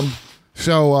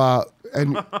 So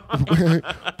and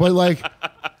but like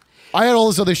I had all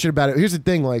this other shit about it. Here's the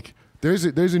thing, like there's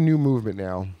a new movement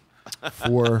now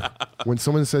for when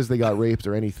someone says they got raped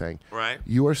or anything. Right.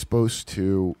 You are supposed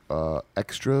to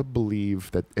extra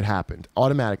believe that it happened.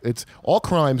 Automatic. It's all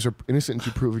crimes are innocent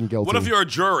until proven guilty. What if you're a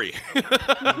jury?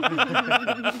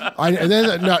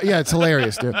 It's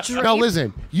hilarious, dude. Now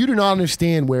listen, you do not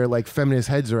understand where like feminist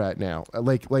heads are at now.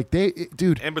 Like they,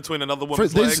 dude. In between another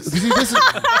woman's legs. This is,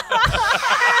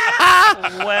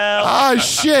 Well,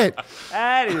 shit.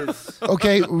 that is.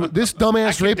 Okay, this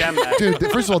dumbass rape, condemn that.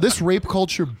 dude. First of all, this rape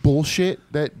culture bullshit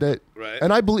that, Right.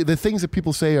 and I believe the things that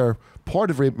people say are part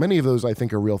of rape. Many of those I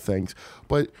think are real things,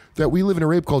 but that we live in a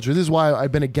rape culture. This is why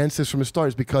I've been against this from the start,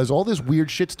 is because all this weird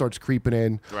shit starts creeping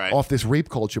in Right. off this rape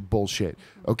culture bullshit.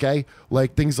 Okay,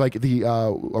 like things like the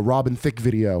Robin Thicke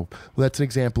video. Well, that's an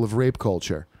example of rape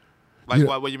culture. Like You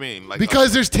know, what do you mean? Like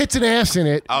Because there's tits and ass in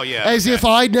it. Oh, yeah, As okay. if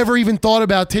I'd never even thought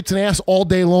about tits and ass all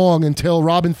day long until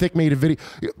Robin Thicke made a video.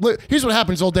 Look, here's what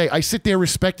happens all day. I sit there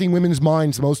respecting women's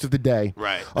minds most of the day.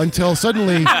 Right. Until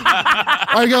suddenly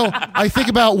I think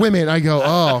about women. I go,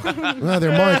 oh, well,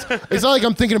 their minds. It's not like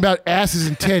I'm thinking about asses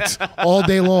and tits all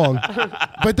day long.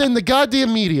 But then the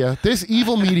goddamn media, this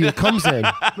evil media, comes in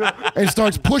and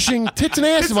starts pushing tits and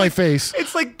ass in my face.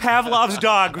 It's like Pavlov's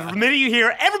dog. The minute you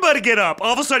hear everybody get up,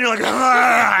 all of a sudden you're like, Do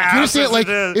you understand? Like,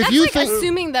 if That's you like think.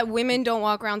 assuming that women don't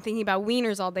walk around thinking about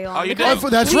wieners all day long. Oh, you because do.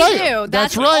 That's we right. Do.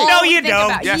 That's all right. No, we you think don't.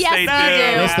 about. Yes, Yes, they do.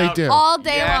 Yes, they do. All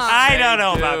day Yes, long. I don't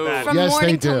know They about do. that. From Yes,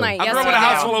 morning they till do. night. I Yes, grew up they in a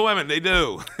house do. full of women. They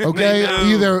do. Okay, They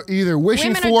do. either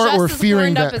wishing Women for are or just as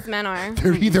fearing burned up them. as men are.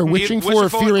 They're either wishing for or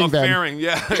fearing them.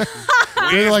 Yeah. They're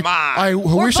Where's like, mine? I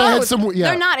Or wish I had both. some. Yeah,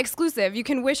 They're not exclusive. You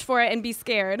can wish for it and be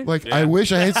scared. like Yeah. I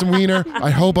wish I had some wiener. I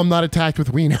hope I'm not attacked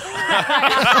with wiener.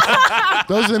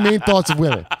 Those are the main thoughts of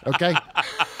women. Okay,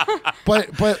 but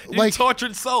You like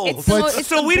tortured souls. It's the But- mo- it's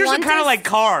So the wieners are kind of bluntest- like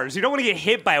cars. You don't want to get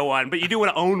hit by one, but you do want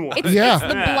to own one. It's, Yeah. it's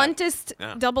the bluntest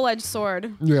double-edged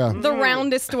sword. yeah, The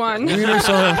roundest one. wieners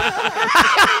are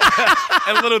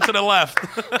And a little to the left.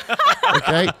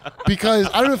 okay because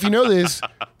I don't know if you know this.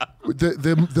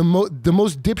 The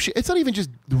most dipshit. It's not even just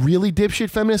really dipshit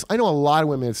feminists. I know a lot of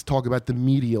women that talk about the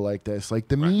media like this. Like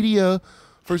the media,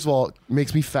 first of all,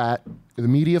 makes me fat. The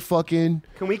media fucking.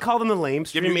 Can we call them the lame Give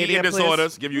stream you media, eating please?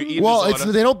 disorders. Give you eating Well,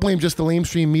 disorders. they don't blame just the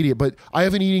lamestream media, but I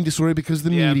have an eating disorder because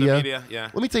of the Yeah, the media. media, yeah.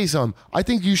 Let me tell you something. I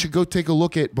think you should go take a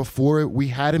look at before we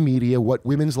had a media what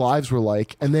women's lives were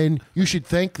like, and then you should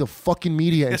thank the fucking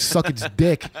media and suck its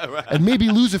dick, and maybe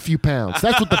lose a few pounds.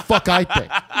 That's what the fuck I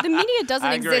think. The media doesn't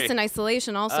I exist agree. in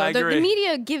isolation. Also, I the agree.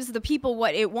 media gives the people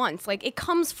what it wants. Like it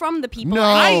comes from the people. No.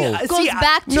 and it goes See,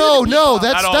 back to No, the no, people.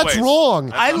 that's Not always.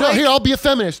 wrong. I No, like- here I'll be a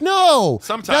feminist. No,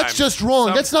 Sometimes. that's just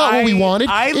wrong. That's not what we wanted.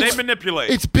 They manipulate.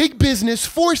 It's big business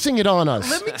forcing it on us.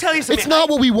 Let me tell you something. It's not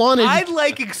what we wanted. I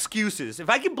like excuses. If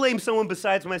I can blame someone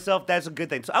besides myself, that's a good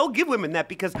thing. So I will give women that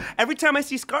because every time I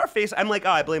see Scarface, I'm like, oh,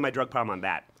 I blame my drug problem on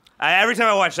that. Every time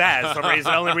I watch that, it's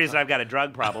the only reason I've got a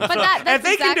drug problem. But So that's if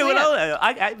they can do it,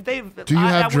 exactly Do you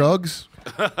have drugs?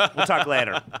 We'll talk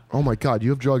later. Oh my God, you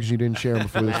have drugs you didn't share them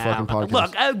before this fucking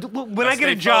podcast. Look, when I Let's get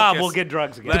a stay job, focused. we'll get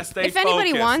drugs again. Let's stay If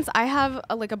anybody focused. wants, I have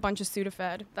a bunch of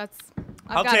Sudafed. I'll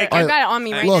I've take got it. it on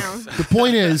me right Look, now. the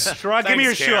point is, Sherrod, give me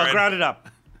your Thanks, shoe. I'll Karen. ground it up.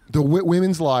 the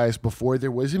women's lives before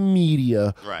there was a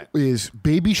media Right. is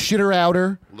baby shitter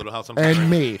outer Little House on and Prairie.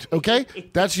 maid. Okay,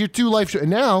 that's your two life. And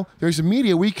now there's a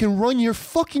media we can run your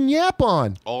fucking yap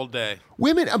on. All day.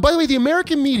 Women, and by the way, the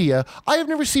American media, I have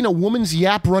never seen a woman's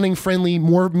yap running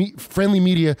more friendly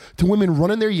media to women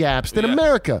running their yaps than Yeah.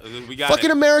 America. We got Fucking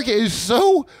it. America is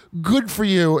so good for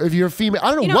you if you're a female. I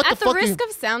don't know You know, what at the the fuck. risk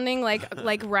of sounding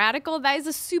like radical, that is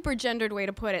a super gendered way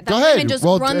to put it. That Go ahead. women just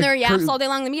Well, run their yaps cur- all day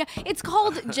long in the media. It's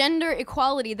called gender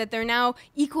equality. That they're now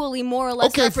equally, more or less,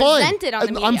 Okay, fine. represented on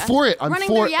the media. I'm for it. I'm running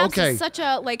for their it. yaps Okay. is such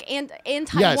a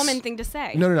anti-woman thing to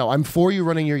say. No. I'm for you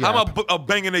running your yap. How about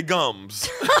banging their gums?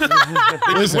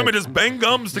 Listen. Women just bang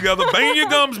gums together. Bang your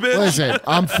gums, bitch. Listen,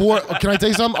 I'm for. Can I tell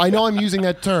you something? I know I'm using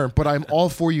that term, but I'm all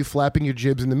for you flapping your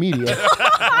jibs in the media.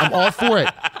 I'm all for it.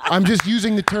 I'm just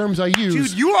using the terms I use.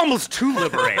 Dude, you're almost too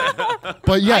liberated.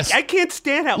 but yes, I can't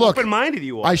stand how Look, open-minded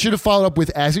you are. I should have followed up with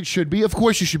as it should be. Of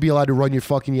course, you should be allowed to run your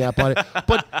fucking yap on it,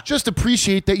 but just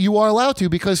appreciate that you are allowed to,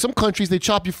 because some countries they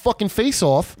chop your fucking face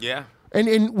off. Yeah. And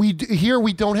here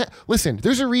we don't have. Listen,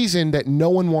 there's a reason that no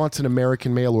one wants an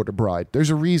American mail order bride. There's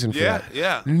a reason for Yeah, that.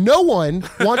 yeah. No one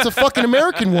wants a fucking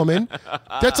American woman.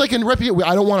 That's like in reputation.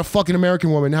 I don't want a fucking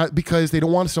American woman because they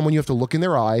don't want someone you have to look in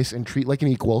their eyes and treat like an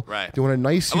equal. Right. They want a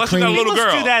nice Unless you got a Ukrainian. little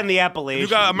Let's girl. do that in the Appalachian. You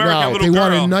got American No, little they girl.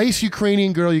 want a nice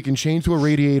Ukrainian girl you can chain to a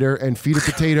radiator and feed her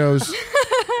potatoes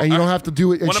and you don't have to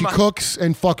do it. And One of she my- cooks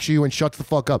and fucks you and shuts the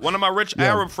fuck up. One of my rich Yeah.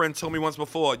 Arab friends told me once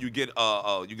before, you get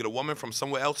a woman from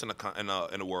somewhere else in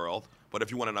the world, but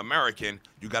if you want an American,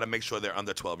 you got to make sure they're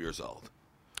under 12 years old.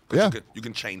 'Cause Yeah. you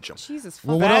can change them. Jesus.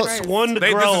 Well, fucking what Christ. else- One to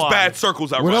This grow is on. bad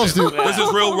circles I What run else in. did- This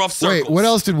is real rough circles. Wait, what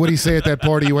else did Woody say at that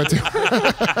party you went to? Sounds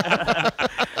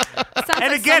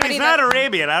And like again, somebody he's not that-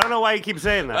 Arabian. I don't know why you keep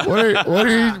saying that.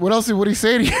 What else did Woody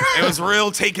say to you? It was real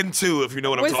Taken 2, if you know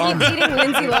what I'm Was he talking about. dating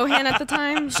Lindsay Lohan at the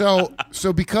time? So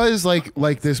because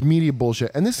like this media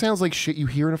bullshit, and this sounds like shit you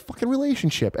hear in a fucking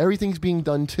relationship. Everything's being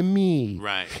done to me,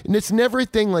 Right. And it's never a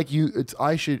thing like you. It's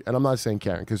I should, and I'm not saying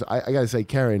Karen because I gotta say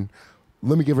Karen.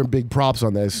 Let me give her big props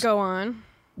on this. Go on.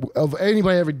 Of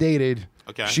anybody I ever dated,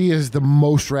 Okay. she is the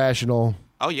most rational.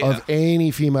 Oh, yeah. Of any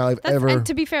female I've That's, ever. and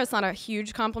to be fair, it's not a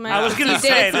huge compliment. I was gonna You say,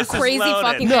 dated some this is crazy loaded.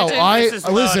 fucking No, bitches. This is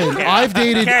listen. loaded. I've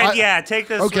dated. Karen, yeah, take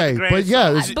this. Okay, with a grain but of yeah,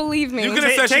 salt. this- Believe me. You could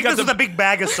have said she Take got this with the a big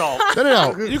bag of salt.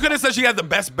 no. You could have said she had the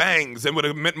best bangs and would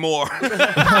have meant more.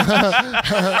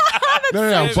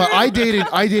 No. But I dated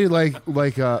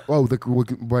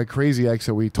my crazy ex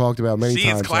that we talked about many She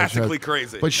times. is classically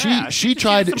crazy. But she Yeah, she she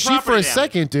tried did some she for a property damage.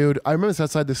 second, dude. I remember this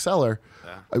outside the cellar.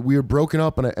 We were broken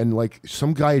up and like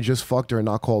some guy had just fucked her and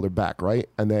not called her back, right?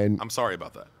 And then I'm sorry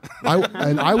about that.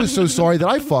 I was so sorry that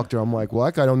I fucked her. I'm like, well,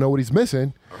 that guy don't know what he's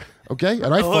missing. Okay,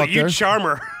 and I Oh, fucked you her. charm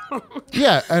her.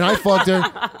 Yeah, and I fucked her.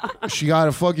 She got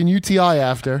a fucking UTI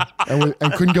after, and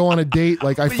couldn't go on a date.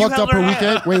 Like I But you fucked held up her her weekend.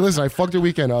 hand. Wait, listen, I fucked her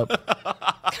weekend up.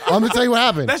 I'm gonna tell you what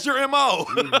happened. That's your MO.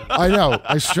 I know.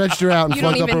 I stretched her out and You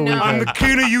don't fucked up her even know. weekend. I'm the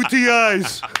king of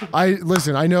UTIs.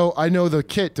 I know the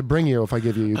kit to bring you if I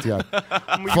give you a UTI.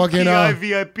 Fucking UTI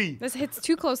VIP. This hits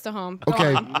too close to home. Go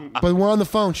okay, on. but we're on the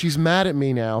phone. She's mad at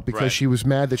me now because Right. she was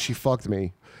mad that she fucked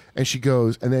me, and she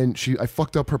goes, and then I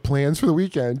fucked up her plans for the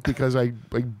weekend because I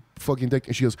fucking dick.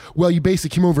 And she goes, well, you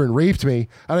basically came over and raped me.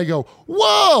 And I go,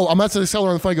 whoa! I'm outside the cellar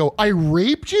on the phone. I go, I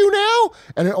raped you now?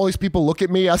 And then all these people look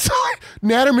at me outside.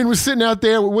 Natterman was sitting out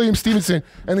there with William Stevenson,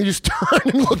 and they just turn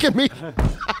and look at me.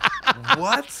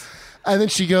 What? And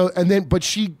then but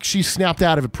she snapped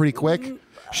out of it pretty quick.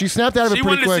 She snapped out of She it pretty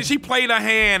wanted to quick. see, she played a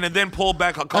hand and then pulled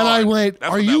back her card. And I went,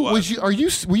 That's were what that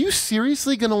you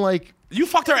seriously gonna like? You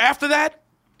fucked her after that?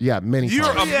 Yeah, many You're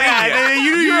times. a maniac. Yeah,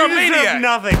 you You're a deserve maniac.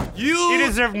 nothing. You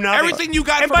deserve nothing. Everything you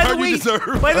got And from by her, the way, you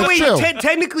deserve. By the That's way, true.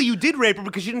 technically you did rape her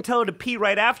because you didn't tell her to pee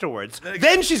right afterwards.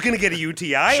 Then she's gonna get a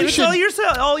UTI, and it's should-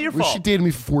 all your Well, fault. she dated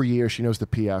me for 4 years. She knows to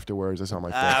pee afterwards. That's not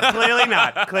my fault. Clearly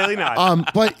not. Clearly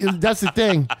not. But that's the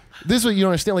thing. This is what you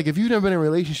don't understand. Like, if you've never been in a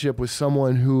relationship with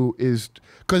someone who is,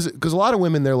 because a lot of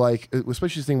women, they're like,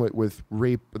 especially this thing with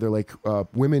rape, they're like,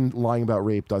 women lying about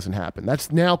rape doesn't happen.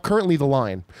 That's now currently the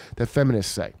line that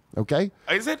feminists say. Okay,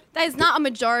 Is it? That is not a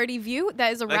majority view.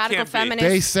 That is a radical can't be. feminist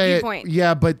they say viewpoint. it,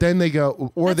 yeah, but then they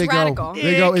go, or That's they radical. go,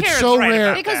 they go. Yeah, It's Karen's so right rare.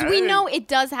 about Because that. we know it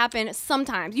does happen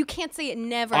sometimes. You can't say it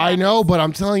never. I happens. know, but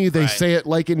I'm telling you, they Right. say it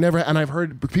like it never. And I've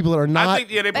heard people that are not I think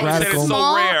they probably said radical. it's so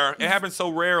Small- rare. It happens so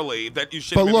rarely that you But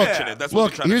shouldn't look, mention it. That's what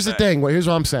look. they're trying Here's to the say. thing. Here's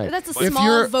what I'm saying. That's a If small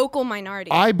you're- vocal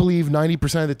minority. I believe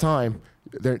 90% of the time,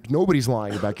 nobody's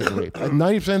lying about getting raped.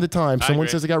 90% of the time, someone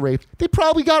agree. says they got raped, they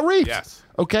probably got raped. Yes.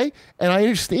 Okay? And I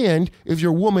understand if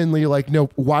you're a woman, you're like, no,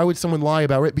 why would someone lie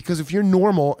about rape? Because if you're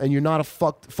normal and you're not a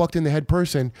fucked in the head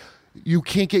person, you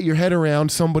can't get your head around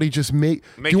somebody just Making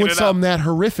doing it something up. that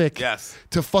horrific Yes.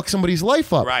 to fuck somebody's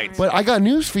life up. Right. But I got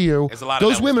news for you. There's a lot of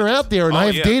Those that women are with out there, and Oh, I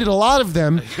have yeah. dated a lot of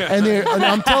them, and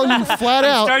I'm telling you flat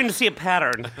I'm out, starting to see a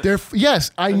pattern.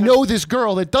 yes, I know this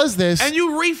girl that does this. And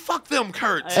you re-fuck them,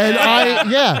 Kurt. And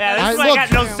Yeah, this is why I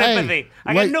got no hey, sympathy.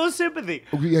 I got like- no sympathy.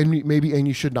 and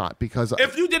you should not, because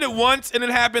If you did it once and it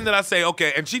happened, then I say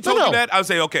okay. And she told No. you that, I would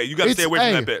say okay. You got to stay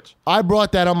away from that bitch. I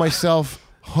brought that on myself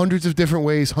hundreds of different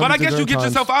ways. But I hundreds guess of you get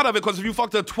different yourself times. out of it because if you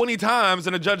fucked her 20 times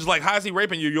and the judge is like, "How is he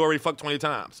raping you?" You already fucked 20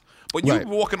 times. But you Right.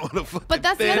 walking on a fucking But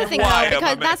that's the thin other thing, wire, though, my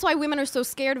because man. that's why women are so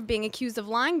scared of being accused of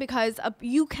lying, because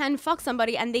you can fuck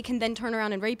somebody and they can then turn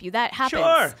around and rape you. That happens.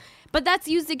 Sure. But that's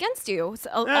used against you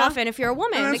Yeah. often if you're a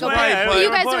woman. That's They go, right, but yeah, you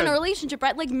guys fair are in a point. relationship,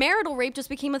 right? Like marital rape just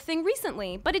became a thing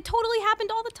recently, but it totally happened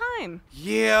all the time.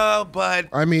 Yeah, but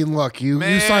I mean, look, you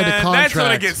man, signed a contract. That's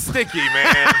gonna get sticky,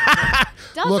 man.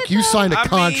 Does Look, it, you though? signed a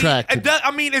contract.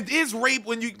 I mean, it is rape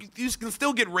when you can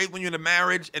still get raped when you're in a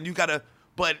marriage and you gotta.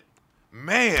 But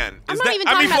man, I'm is not that? even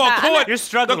I talking mean, about for that. a I'm court, not- You're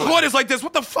struggling The with court it. is like this.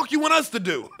 What the fuck you want us to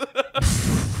do?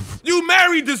 You You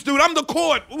married this dude. I'm the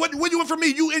court. What you want from me?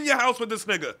 You in your house with this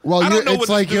nigga. Well, I don't know it's what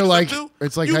like this dude you're is like up to.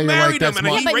 it's like you how you're like married that's him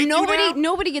and my. he But raped you now?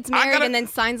 nobody gets I married gotta- and then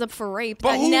signs up for rape.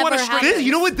 But That who never wanna straight- happens.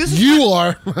 You know what? This is You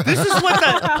are. This is what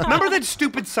the remember that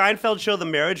stupid Seinfeld show, The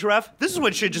Marriage Ref? This is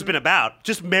what it should have just been about,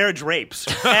 just marriage rapes,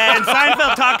 and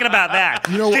Seinfeld talking about that.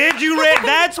 You know- Did you rape?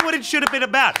 That's what it should have been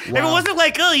about. If it Wow. wasn't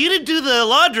like, oh, you didn't do the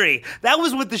laundry, that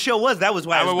was what the show was. That was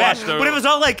why I it was would bad. watch the- But it was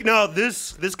all like, no,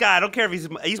 this guy, I don't care if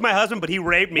he's my husband, but he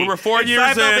raped me. We were 4 And years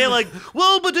Seinfeld in. being like,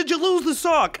 well, but did you lose the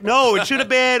sock? No, it should have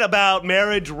been about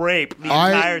marriage rape the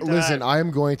entire time. Listen. I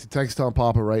am going to text Tom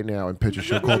Papa right now and pitch a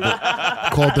show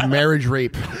called the Marriage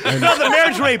Rape, and, No, the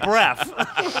marriage rape ref.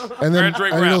 and then Marriage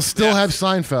Rape and it'll Rap, still yes. have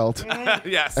Seinfeld.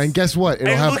 Yes. And guess what? It'll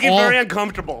And have looking all. very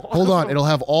uncomfortable. Hold on, it'll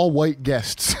have all white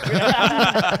guests.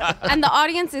 And the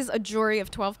audience is a jury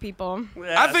of 12 people.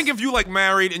 I think if you like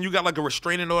married and you got like a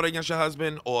restraining order against your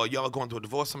husband, or y'all going through a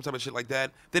divorce, some type of shit like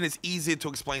that, then it's easier to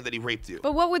explain that he raped you.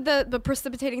 But what would the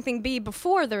precipitating thing be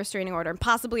before the restraining order?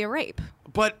 Possibly a rape.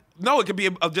 But no, it could be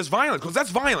just violence, because that's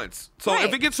violence. So Right.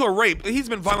 if it gets to a rape, he's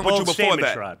been violent with you Bold before statement,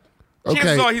 that. Sherrod. Okay.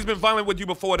 Chances are he's been violent with you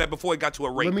before that, before it got to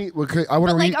a rape. Let me. Okay, I want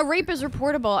to But read. like a rape is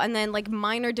reportable, and then like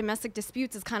minor domestic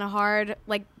disputes is kind of hard.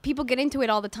 Like people get into it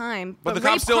all the time, But but, the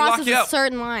cops rape still lock crosses you a up.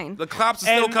 certain line. The cops will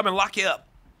still And- come and lock you up.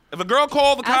 If a girl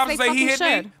called the As cops they and say he hit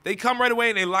fucking me, should. they come right away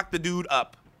and they lock the dude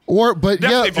up. But Definitely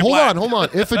yeah, if you're hold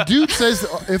black. on. If a dude says,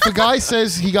 if a guy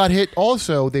says he got hit,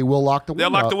 also they will lock the They'll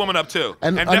woman lock up. the woman up too.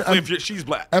 And- And, and- definitely and- if she's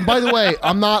black. And by the way,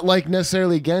 I'm not like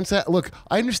necessarily against that. Look,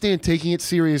 I understand taking it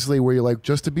seriously, where you're like,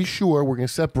 just to be sure, we're gonna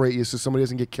separate you so somebody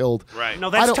doesn't get killed. Right. No,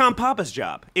 I that's don't- Tom Papa's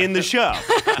job in the show.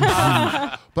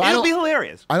 But I It'll don't. be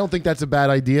hilarious. I don't think that's a bad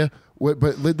idea.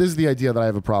 But this is the idea that I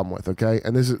have a problem with. Okay,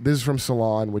 and this is from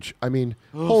Salon, which I mean,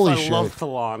 holy I shit. love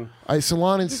Thalon.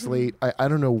 Salon and Slate. I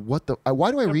don't know what the.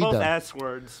 Why do I They're read both that? S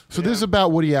words. So this is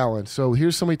about Woody Allen. So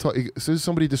here's somebody. This is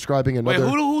somebody describing Wait, another.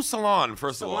 who's Salon,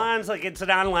 first of all? Salon's like it's an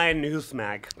online news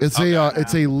mag. It's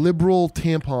a liberal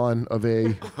tampon of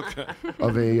a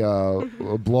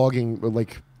blogging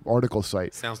like article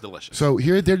site. Sounds delicious. So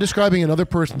here they're describing another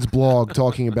person's blog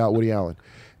talking about Woody Allen.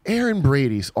 Aaron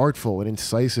Brady's artful and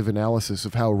incisive analysis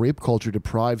of how rape culture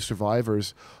deprives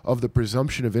survivors of the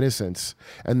presumption of innocence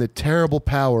and the terrible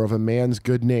power of a man's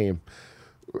good name.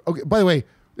 Okay, by the way,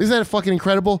 isn't that fucking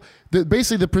incredible?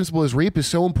 Basically, the principle is rape is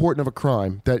so important of a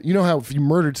crime that you know how if you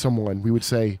murdered someone, we would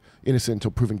say innocent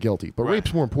until proven guilty. But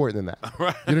rape's more important than that.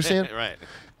 Right. You understand? Right.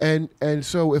 And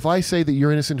so if I say that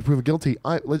you're innocent until proven guilty,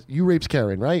 you raped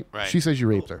Karen, right? Right. She says you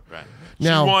raped her. Right.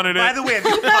 Now, she wanted it. By the way,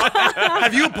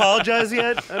 have you apologized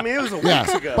yet? I mean, it was a yeah.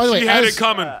 week ago. By the way, she had it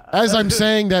coming. as I'm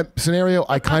saying that scenario,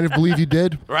 I kind of believe you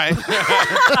did. Right.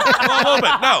 Well, a little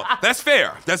bit. No, that's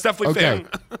fair. That's definitely Okay.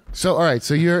 fair. So all right.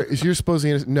 So you're supposedly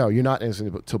innocent. No, you're not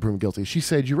innocent until proven guilty. She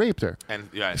said you raped her. And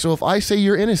yeah. So if I say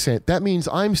you're innocent, that means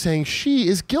I'm saying she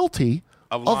is guilty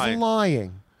Of of lying.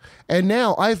 lying. And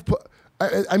now I've put.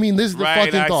 I mean, this is the Right,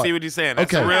 fucking I thought. see what he's saying.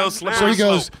 That's okay. a real slippery So he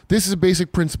goes, slope. this is a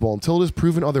basic principle. Until it is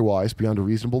proven otherwise, beyond a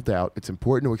reasonable doubt, it's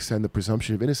important to extend the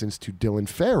presumption of innocence to Dylan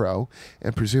Farrow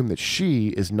and presume that she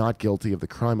is not guilty of the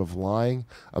crime of lying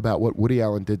about what Woody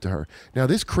Allen did to her. Now,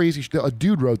 this crazy, a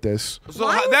dude wrote this. So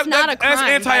Lying's that's not a crime, by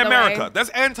the anti-America. way. That's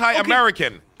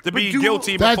anti-American to be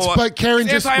guilty That's, before. but Karen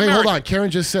It's just, wait, hold anti-American. on.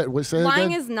 Karen just said, what said it Lying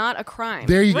again? is not a crime.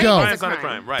 There you Rape go. is Lying's a not a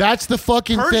crime. crime. Right. That's the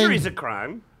fucking Perjury's thing. a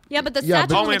crime. Yeah, but the Yeah, statute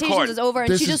but- of Only in limitations court. is over, and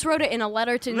This she is- just wrote it in a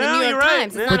letter to the No, New you're York right.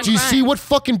 Times. It's Yeah. not But a you crime. see what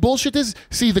fucking bullshit this?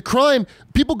 See, the crime,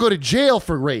 people go to jail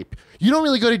for rape. You don't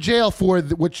really go to jail for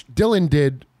what Dylan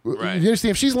did. Right. You understand?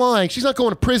 If she's lying, she's not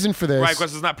going to prison for this. Right,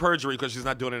 because it's not perjury because she's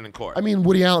not doing it in court. I mean,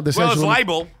 Woody Allen, the well, it's sexual-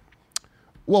 libel.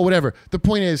 Well, whatever. The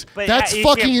point is, But, that's you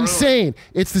can't fucking prove it. insane.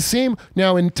 It's the same.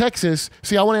 Now, in Texas,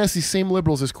 see, I want to ask these same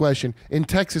liberals this question. In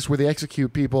Texas, where they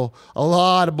execute people, a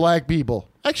lot of black people.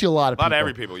 Actually, a lot of people. Lot of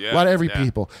every people, yeah. A lot of every Yeah.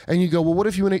 people. And you go, well, what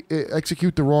if you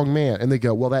execute the wrong man? And they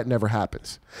go, well, that never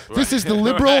happens. This is the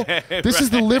liberal. This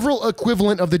is the liberal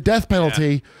equivalent of the death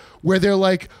penalty, where they're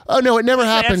like, oh no, it never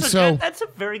happened. That's a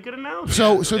very good analogy.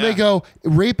 So they Yeah. go,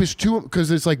 rape is too,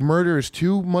 because it's like murder is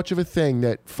too much of a thing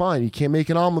that, fine, you can't make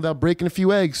an omelet without breaking a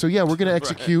few eggs. So yeah, we're going to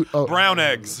execute. Brown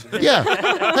eggs. Yeah.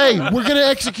 Hey, we're going to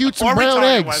execute some Or brown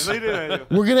retarded eggs. ones. They do.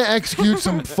 We're going to execute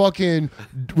some fucking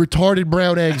retarded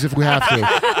brown eggs if we have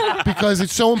to. Because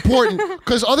it's so important.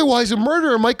 Because otherwise a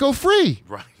murderer might go free.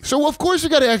 Right. So of course we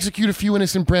got to execute a few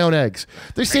innocent brown eggs.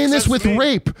 They're saying this sense with to me.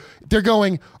 rape. They're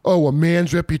going, oh, a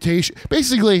man's reputation.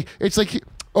 Basically, it's like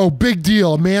Oh, big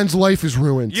deal. A man's life is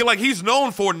ruined. You're like, he's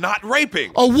known for not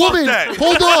raping. A woman,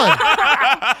 Fuck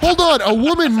that. hold on. A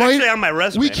woman might. actually on my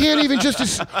resume. We can't even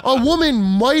just. A woman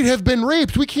might have been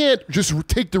raped. We can't just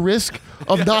take the risk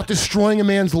of not destroying a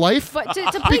man's life But to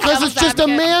play because devil's it's just a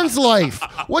advocate- man's life.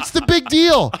 What's the big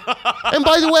deal? And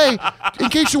by the way, in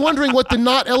case you're wondering what the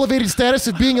not elevated status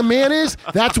of being a man is,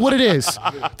 that's what it is.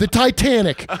 The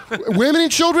Titanic. Women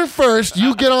and children first.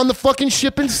 You get on the fucking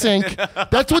ship and sink.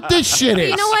 That's what this shit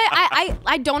is. You know what?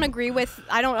 I don't agree with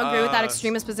that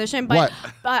extremist position. But What?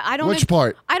 I don't. Which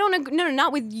part? I don't. No,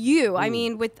 not with you. I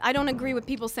mean, I don't agree with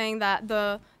people saying that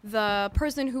the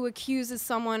person who accuses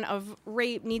someone of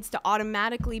rape needs to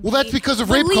automatically be Well, that's because of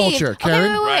rape believed. culture, Okay,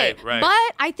 Karen. wait. Right.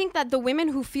 But I think that the women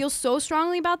who feel so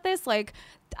strongly about this, like,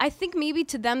 I think maybe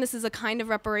to them this is a kind of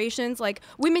reparations. Like,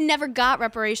 women never got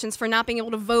reparations for not being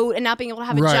able to vote and not being able to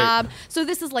have a Right. job. So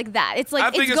this is like that. It's I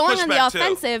like think it's it's going on the pushback, too.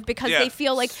 offensive because Yeah. they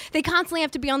feel like they constantly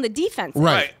have to be on the defense.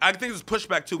 Right. I think it's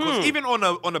pushback too, because even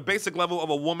on a basic level of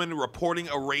a woman reporting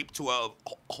a rape to a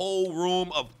whole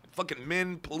room of fucking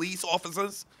men, police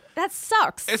officers, That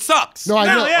sucks. it sucks. No, I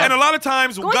know. Yeah. And a lot of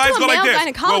times Going guys to a go like male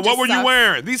this. Well, what were you gynecologist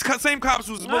wearing? These same cops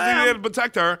who was supposed to be there to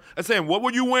protect her are saying, what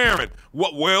were you wearing?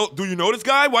 What? Well, do you know this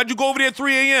guy? Why'd you go over there at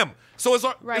 3 a.m.? So it's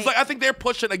Right. like I think they're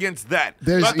pushing against that.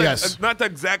 There's- not the, yes. not the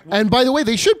exact. And by the way,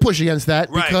 they should push against that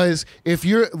Right. because if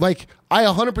you're like, I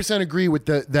 100% agree with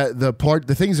the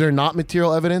things that are not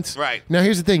material evidence. Right. Now,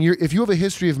 here's the thing: if you have a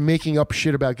history of making up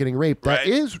shit about getting raped, that Right.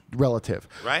 is relative.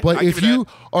 Right. But I'll if give you you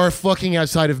are fucking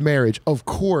outside of marriage, of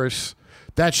course.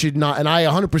 That should not, and I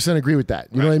 100% agree with that.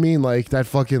 You know what I mean? Like that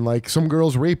fucking, like some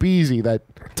girls rape easy. That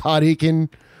Todd Aiken,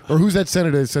 or who's that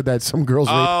senator that said that some girls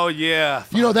rape? Oh yeah.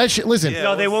 You know that shit. Listen, Yeah.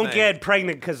 No, they what's won't his name? get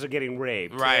pregnant because they're getting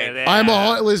raped. Right. Yeah, I'm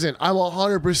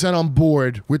 100% on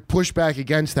board with pushback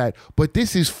against that. But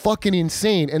this is fucking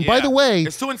insane. And by Yeah. the way,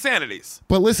 it's two insanities.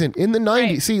 but listen, in the 90s,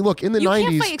 Right. see, look, in the you 90s,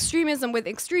 can't fight extremism with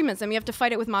extremism. You have to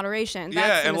fight it with moderation. That's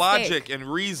Yeah, the and mistake. logic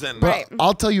and reason. but Right.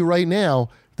 I'll tell you right now,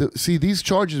 see, these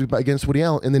charges against Woody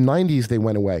Allen, in the 90s, they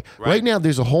went away. Right now,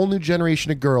 there's a whole new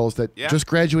generation of girls that Yeah. just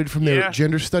graduated from their Yeah.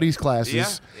 gender studies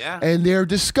classes. Yeah. And they're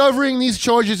discovering these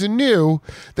charges anew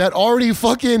that already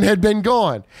fucking had been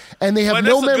gone. And they have But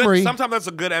no that's a memory. Good, sometimes that's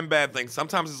a good and bad thing.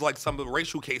 Sometimes it's like some of the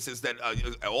racial cases that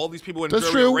all these people in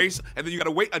That's jury true. race, and then you got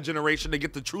to wait a generation to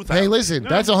get the truth out. Hey, listen,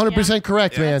 that's 100%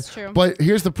 correct, Yeah. man. That's true. But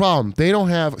here's the problem. They don't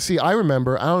have, see, I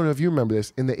remember, I don't know if you remember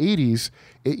this, in the 80s,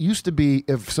 it used to be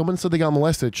if someone said they got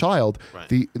molested, a child,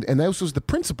 and that was the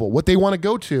principle, what they want to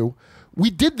go to.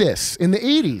 We did this in the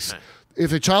 80s.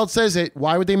 If a child says it,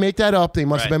 why would they make that up? They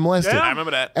must have Right. been molested. Yeah, I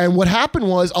remember that. And what happened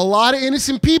was a lot of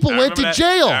innocent people I went to remember that.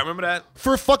 jail I remember that.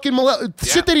 for fucking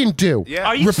shit they didn't do. Yeah.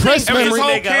 Are you Repressed saying It was, memory. this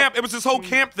whole Make up. camp, it was this whole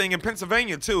camp thing in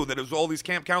Pennsylvania too. That it was all these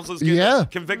camp counselors getting Yeah.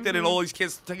 convicted and all these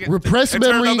kids taking Repressed it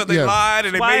turned memory, out that they yeah. lied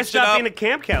and they Why I made shit stopped up. being a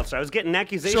camp counselor. I was getting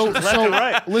accusations left so and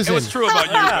right. listen, It was true about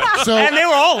you. But so, And they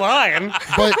were all lying.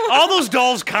 but All those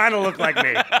dolls kind of look like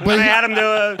me. When I had them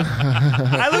to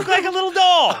I look like a little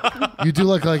doll. you do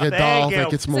look like a doll you.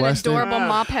 that gets It's an molested. adorable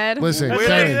mop head. Listen, Where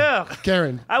Karen, they go?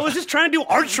 Karen, I was just trying to do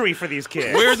archery for these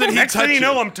kids. Where did he Next touch thing you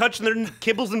know, you? I'm touching their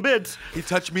kibbles and bits. he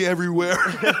touched me everywhere.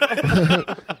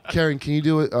 Karen, can you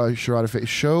do a Sherrod face?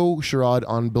 Show Sherrod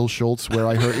on Bill Schultz where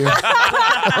I hurt you.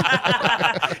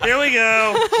 Here we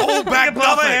go. Hold I back can pull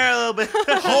my nothing. hair a little bit.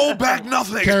 Hold back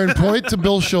nothing. Karen, point to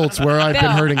Bill Schultz where I've been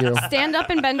Bill, hurting you. Stand up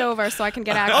and bend over so I can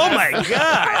get access. Oh my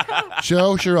god.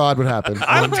 Show Sherrod what happened.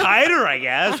 I'm tighter, I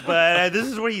guess, but this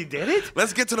is where you did it?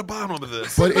 Let's get to the bottom of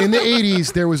this. But in the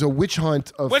 80s, there was a witch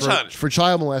hunt, Witch hunt. for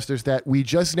child molesters that we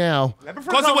just now.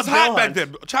 Because it was hot back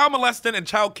then. Child molesting and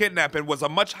child kidnapping was a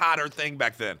much hotter thing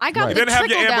back then. I got Right. the You didn't have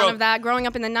your trickle down Amber- of that growing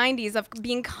up in the 90s of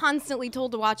being constantly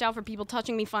told to watch out for people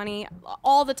touching me funny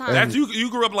all the time. That's you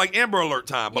grew up like Amber Alert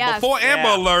time. But Yes. before Amber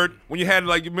Yeah. Alert, when you had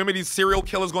like, remember these serial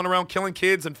killers going around killing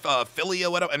kids in Philly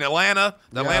or whatever, in Atlanta,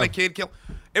 the Yeah. Atlanta kid kill.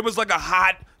 It was like a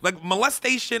hot, like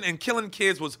molestation and killing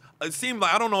kids was, it seemed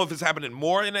like, I don't know if it's happening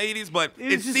more in the 80s, but It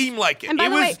it was just- seemed like it. And by It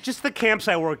the was way- just the camps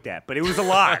I worked at, but it was a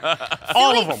lot.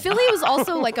 All of them. Philly was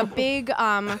also like a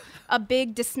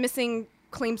big dismissing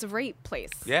claims of rape place.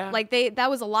 Yeah. Like that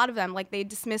was a lot of them. Like they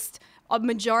dismissed a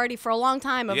majority for a long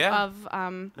time of, Yeah.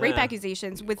 rape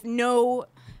accusations with no,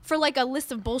 for like a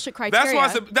list of bullshit criteria.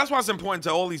 That's why it's important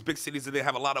to all these big cities that they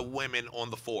have a lot of women on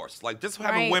the force. Like just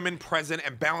having Right. women present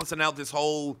and balancing out this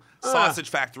whole sausage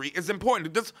factory is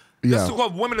important. Just Yeah. to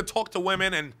have women to talk to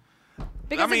women and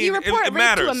Because I mean, if you report it rape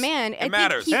matters. to a man, It I think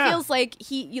matters. he Yeah. feels like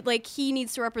he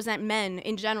needs to represent men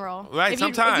in general. Right, If you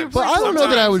sometimes. report But I don't know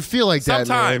that I would feel like that, man.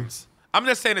 sometimes. I'm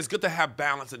just saying it's good to have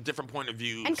balance and different point of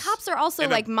views. And cops are also in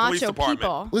the like police macho department.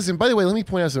 people. Listen, by the way, let me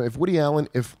point out something. If Woody Allen,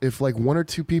 if like one or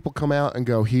two people come out and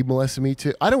go, he molested me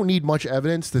too, I don't need much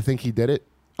evidence to think he did it.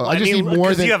 I just need more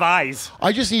 'cause than you have eyes.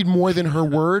 I just need more than her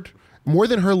word, more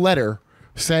than her letter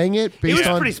saying it. He Based was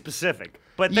on pretty specific.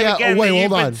 But then Yeah, again, wait, the-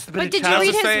 hold on. But did That's you read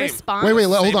the his same. response? Wait,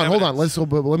 hold Same on. evidence.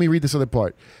 Let me read this other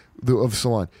part of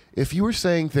Salon. If you were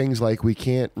saying things like we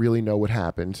can't really know what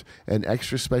happened and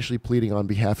extra specially pleading on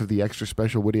behalf of the extra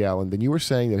special Woody Allen, then you were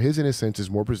saying that his innocence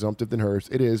is more presumptive than hers.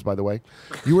 It is, by the way.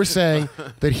 You were saying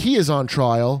that he is on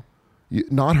trial,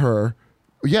 not her.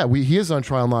 Yeah, he is on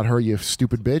trial, not her, you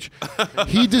stupid bitch.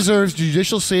 He deserves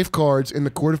judicial safeguards in the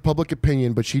court of public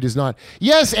opinion, but she does not.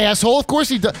 Yes, asshole, of course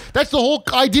he does. That's the whole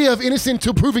idea of innocent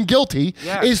till proven guilty,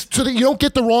 Yes. is so that you don't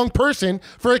get the wrong person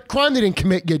for a crime they didn't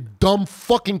commit, you dumb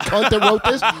fucking cunt that wrote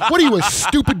this. What are you, a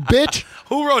stupid bitch?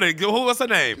 Who wrote it? What's her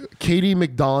name? Katie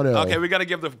McDonough. Okay, we got to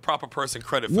give the proper person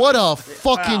credit for What this. a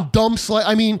fucking dumb slut.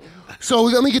 I mean, so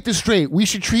let me get this straight. We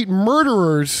should treat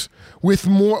murderers with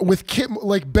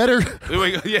better.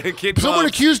 Yeah, kid Someone gloves.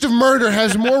 accused of murder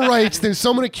has more rights than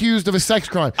someone accused of a sex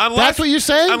crime. That's what you're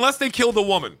saying? Unless they killed a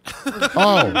woman.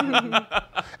 Oh.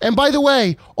 And by the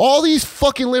way, all these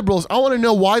fucking liberals, I want to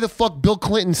know why the fuck Bill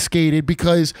Clinton skated,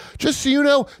 because just so you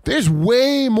know, there's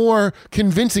way more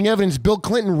convincing evidence Bill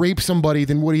Clinton raped somebody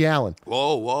than Woody Allen.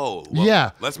 Whoa.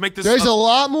 Yeah. Let's make this. There's a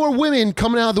lot more women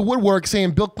coming out of the woodwork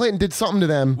saying Bill Clinton did something to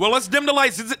them. Well, let's dim the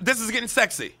lights. This is getting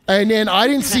sexy. And then I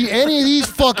didn't see any of these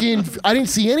fucking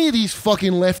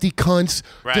lefty cunts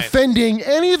Right. defending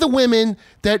any of the women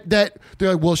that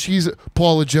they're like, well,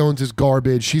 Paula Jones is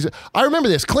garbage. I remember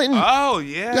this. Clinton. Oh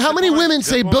yeah. How good many point. women Good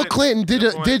say point. Bill Clinton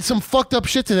Good point. did some fucked up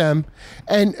shit to them,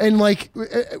 and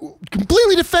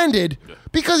completely defended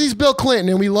because he's Bill Clinton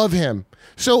and we love him.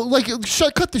 So like,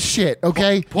 cut the shit,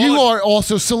 okay? Paula- You are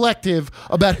also selective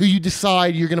about who you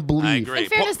decide you're gonna believe. I agree. In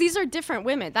fairness, these are different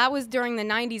women. That was during the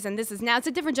 90s, and this is now. It's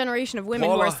a different generation of women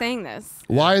who Paula- are saying this.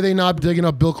 Why are they not digging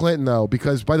up Bill Clinton though?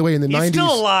 Because by the way, in the He's 90s,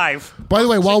 still alive. by the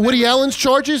way, while Woody Allen's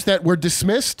charges that were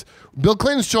dismissed, Bill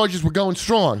Clinton's charges were going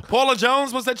strong. Paula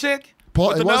Jones was that chick?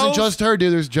 With It the wasn't nose? just her,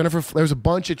 dude. There's Jennifer. There's a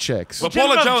bunch of chicks. Well,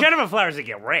 Paula Jones. Jennifer Flowers didn't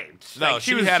get raped. No, Like,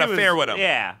 she was- had an was- affair with him.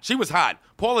 Yeah. She was hot.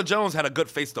 Paula Jones had a good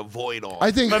face to void on.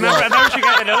 I think. Remember she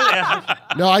got the nose? Yeah.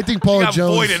 No, I think She Paula got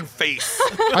Jones. void in face.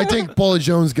 I think Paula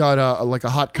Jones got like a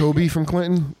hot Kobe from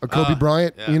Clinton, a Kobe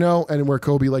Bryant, yeah. you know, and where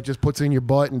Kobe like just puts it in your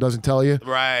butt and doesn't tell you,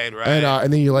 right.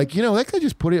 and then you're like, you know, that guy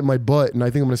just put it in my butt, and I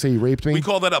think I'm gonna say he raped me. We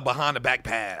call that a behind the back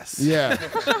pass. Yeah,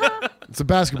 it's a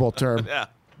basketball term. Yeah.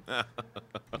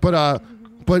 But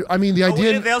I mean the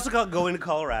idea. They also call going to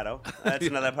Colorado. That's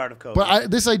another part of Kobe.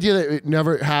 But this idea that it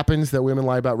never happens that women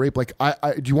lie about rape, like,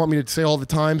 do you want me to say all the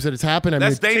times that it's happened? I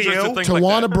That's mean, dangerous to you. think Tawana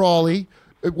like that. Brawley.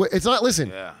 It's not. Listen.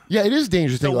 Yeah. It is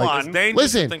dangerous to think like. It's dangerous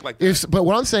Listen. to think like that. But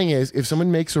what I'm saying is, if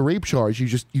someone makes a rape charge,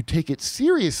 you take it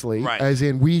seriously, Right. as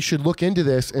in we should look into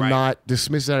this and Right. not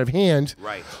dismiss it out of hand.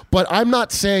 Right. But I'm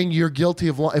not saying you're guilty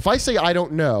of lying. If I say I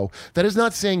don't know, that is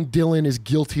not saying Dylan is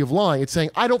guilty of lying. It's saying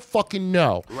I don't fucking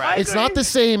know. Right. It's not the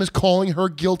same as calling her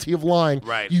guilty of lying.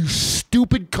 Right. You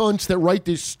stupid cunts that write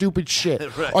this stupid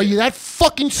shit. Right. Are you that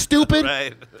fucking stupid?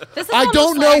 Right. This is I almost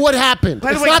don't know like- what happened. the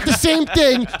It's way- not the same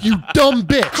thing, you dumb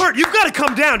bitch. Kurt, you've got to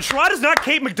come down. Sherrod is not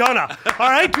Kate McDonough. All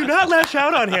right? Do not lash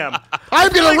out on him.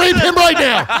 I'm going to rape him right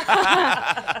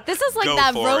now. This is like Go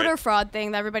that for rotor it. fraud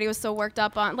thing that everybody was so worked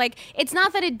up on. Like, it's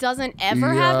not that it doesn't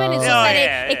ever Yeah. happen. It's just Oh, that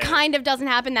yeah, it yeah. kind of doesn't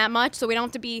happen that much, so we don't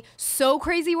have to be so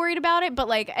crazy worried about it. But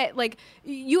like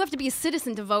you have to be a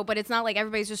citizen to vote, but it's not like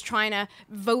everybody's just trying to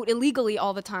vote illegally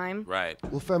all the time. Right.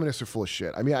 Well, feminists are full of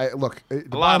shit. I mean, look, the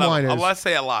A lot bottom of line them. is, Let's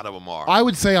say a lot of them are. I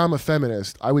would say I'm a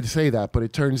feminist. I would say that, but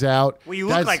it turns out Well, you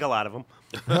look that's- like a lot of them.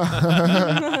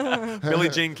 Billie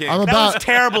Jean King. I'm That about was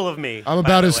terrible of me. I'm by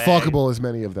about the as way. fuckable as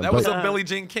many of them. that but was a Billie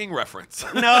Jean King reference.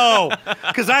 No,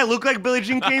 because I look like Billie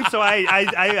Jean King, so I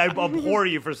abhor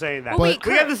you for saying that. Well, wait,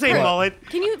 we have the same Kurt, mullet.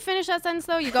 Can you finish that sentence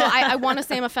though? You go, I want to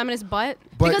say I'm a feminist, but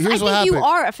But because I here's what think you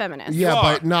happened. are a feminist. yeah, You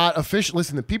but are. not official.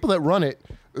 Listen, the people that run it.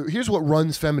 Here's what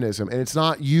runs feminism, and it's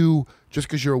not you just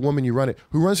because you're a woman you run it.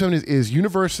 Who runs feminism is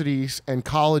universities and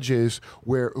colleges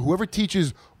where whoever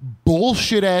teaches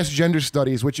bullshit ass gender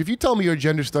studies. Which, if you tell me you're a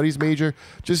gender studies major,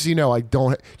 just so you know, I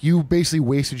don't. You basically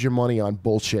wasted your money on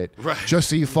bullshit. Right. Just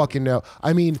so you fucking know.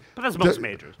 I mean, But that's most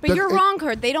majors. But you're wrong,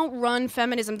 Kurt. They don't run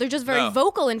feminism. They're just very No.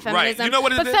 vocal in Right. feminism. You know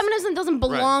what it but is? feminism doesn't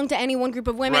belong to any one group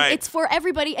of women. Right. It's for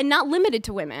everybody and not limited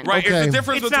to women. Right. Okay. It's the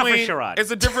difference It's not for between. Sherrod. It's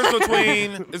the difference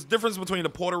between. It's the difference between the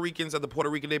Puerto Ricans at the Puerto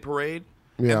Rican Day Parade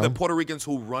Yeah. and the Puerto Ricans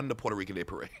who run the Puerto Rican Day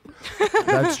Parade.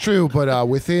 That's true, but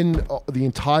within the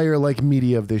entire like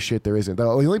media of this shit, there isn't. The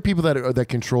only people that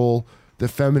control the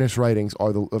feminist writings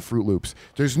are the Fruit Loops.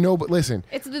 There's no, but listen.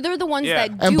 They're the ones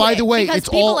that do And by it, the way, because it's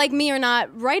people all- like me are not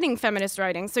writing feminist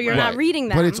writing, so you're Right. not reading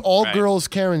them. But it's all Right. girls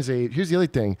Karen's age. Here's the other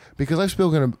thing, because I've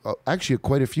spoken to actually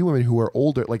quite a few women who are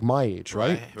older, like my age,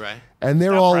 right? Right. And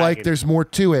they're Stop all bragging. like, "There's more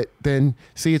to it than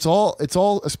see." It's all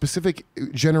a specific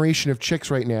generation of chicks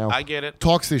right now. I get it.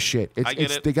 Talks this shit. I get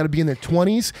it. They got to be in their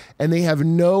 20s, and they have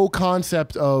no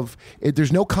concept of it.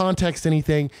 There's no context to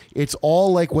anything. It's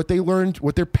all like what they learned,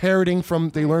 what they're parroting from.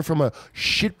 They learned from a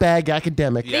shitbag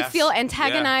academic. Yeah. they feel Yes.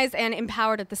 antagonized and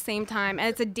empowered at the same time, and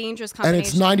it's a dangerous And combination.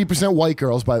 it's 90% white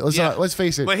girls. But Yeah. let's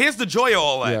face it. But here's the joy of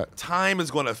all that. Yeah. Time is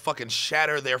going to fucking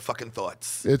shatter their fucking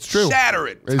thoughts. It's true. Shatter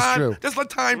it. It's Time, true. Just let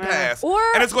time pass. Or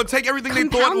and it's going to take everything they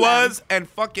thought compound was and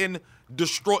fucking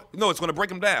destroy. No, it's going to break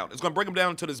them down. It's going to break them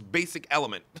down to this basic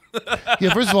element.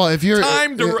 Yeah. First of all, if you're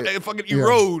Time fucking yeah.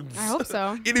 erodes. I hope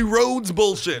so. It erodes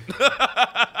bullshit.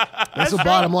 That's the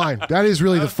bottom line. That is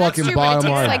really the fucking True, but it bottom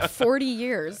takes line. like 40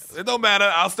 years. It don't matter.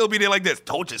 I'll still be there like this.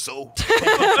 Told you so.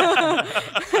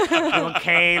 Little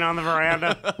cane on the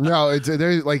veranda. No, it's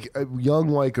they're like young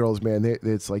white girls, man.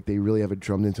 It's like they really have it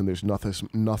drummed into them. There's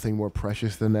nothing more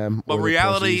precious than them. But or their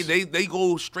reality, pussies. they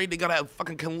go straight. They got to have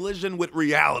fucking collision with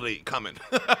reality coming.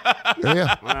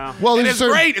 yeah. Wow. Well, And there's it's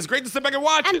certain- great. It's great to sit back and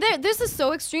watch And it. this is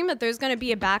so extreme that there's going to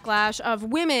be a backlash of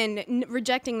women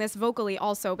rejecting this vocally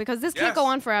also, because this Yes. can't go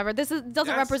on forever. Doesn't Yes.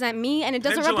 represent me, and it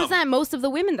doesn't Pendulum. represent most of the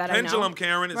women that I know. Pendulum,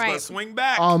 Karen, is going to Right. swing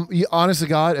back. Honest to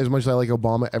God, as much as I like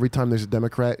Obama, every time there's a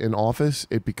Democrat in office,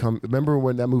 it becomes. Remember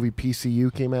when that movie PCU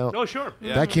came out? Oh, sure.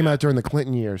 Yeah. That came out during the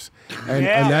Clinton years, and,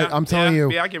 Yeah. and that I'm telling Yeah,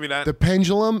 you, yeah, I'll give you that. the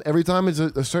pendulum. Every time it's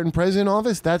a certain president in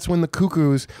office, that's when the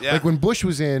cuckoos. Yeah. Like when Bush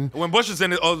was in. When Bush is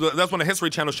in it, that's when the History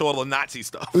Channel show all the Nazi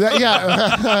stuff.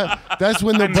 Yeah, that's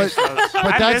when the miss those.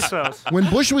 I that's miss those. when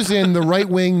Bush was in. The right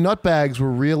wing nutbags were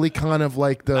really kind of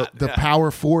like the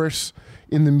power force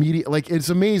in the media. Like it's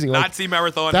amazing. Like, Nazi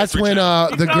marathon. that's History when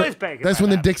Channel. the always banging that's my when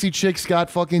the ass. Dixie Chicks got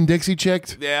fucking Dixie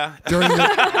chicked Yeah.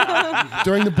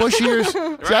 during the Bush years.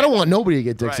 See, I don't want nobody to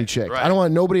get Dixie Right, chicked. right. I don't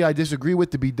want nobody I disagree with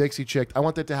to be Dixie chicked. I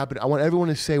want that to happen. I want everyone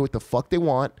to say what the fuck they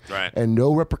want Right. and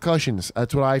no repercussions.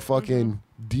 That's what I fucking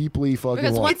deeply fucking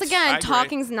Because want. once again, I agree.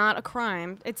 talking's not a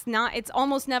crime. It's not. It's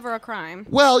almost never a crime.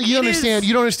 Well, you understand. is.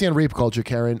 You don't understand rape culture,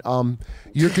 Karen.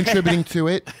 You're contributing to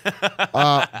it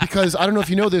because I don't know if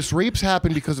you know this. Rapes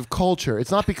happen because of culture.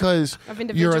 It's not because Of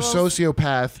you're a individuals?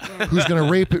 sociopath who's going to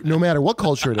rape it no matter what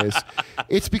culture it is.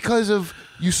 It's because of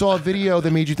you saw a video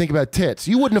that made you think about tits.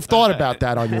 You wouldn't have thought about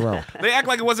that on your own. They act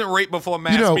like it wasn't rape before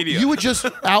mass You know, media. you would just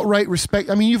outright respect.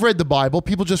 I mean, you've read the Bible.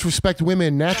 People just respect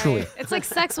women naturally. It's like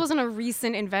sex wasn't a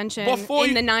recent invention Before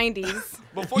in you- the 90s.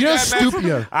 before You you know, had stupid.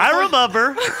 Yeah. I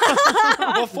remember.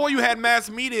 before you had mass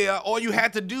media, all you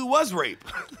had to do was rape.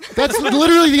 That's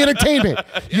literally the entertainment.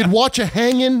 You'd watch a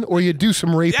hanging or you'd do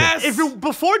some raping. Yes. If it,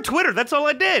 before Twitter, that's all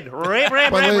I did. Rape.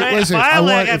 But listen, I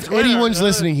Finally, want, got if Twitter. anyone's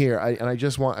listening here, I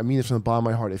just want, I mean this from the bottom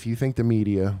of my heart. If you think the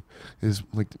media is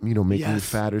like, making you Yes.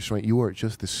 fat or something, you are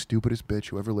just the stupidest bitch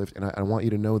who ever lived. And I want you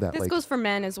to know that. This like, goes for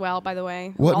men as well, by the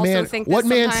way. who what also man? think What this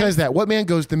man sometimes. says that? What man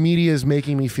goes? The media is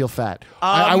making me feel fat.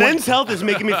 I want- Men's Health is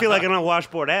making me feel like I'm on a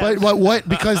washboard ass. But what?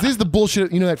 Because this is the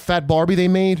bullshit. You know that fat Barbie they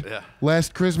made Yeah.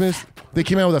 last Christmas. They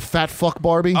came out with a fat fuck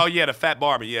Barbie. Oh yeah, the fat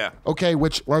Barbie. Yeah. Okay,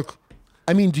 which like,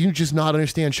 I mean, do you just not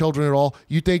understand children at all?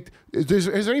 You think is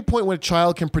there any point when a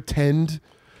child can pretend?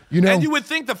 You know, And you would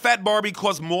think the fat Barbie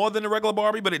cost more than the regular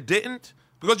Barbie, but it didn't.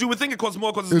 Because you would think it costs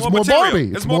more because it's It's more more material.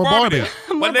 Barbie. It's more Barbie. there.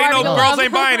 More But they know Barbie to girls love.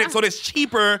 ain't buying it, so it's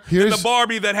cheaper than Here's- the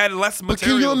Barbie that had less but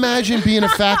material. can you imagine being a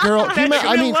fat girl? Can you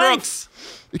I mean, Crooks.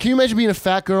 can you imagine being a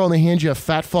fat girl and they hand you a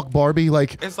fat fuck Barbie?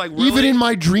 Like, It's like, even really? in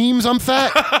my dreams, I'm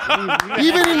fat.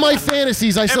 Even in my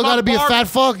fantasies, I still In my got to be a Barb- fat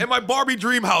fuck. In my Barbie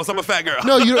dream house, I'm a fat girl.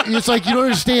 No, it's like you don't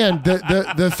understand.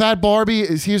 The fat Barbie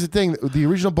is, here's the thing. The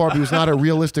original Barbie was not a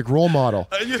realistic role model.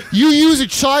 You use a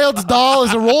child's doll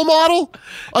as a role model?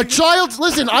 A child's,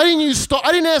 listen, I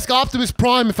didn't ask Optimus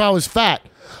Prime if I was fat.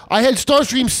 I had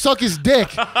Starscream suck his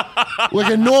dick like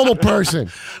a normal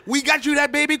person. We got you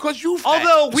that baby because you fat.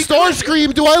 Although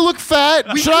Starscream, do I look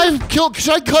fat? Should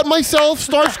I cut myself,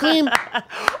 Starscream?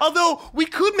 we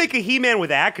could make a He-Man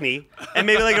with acne and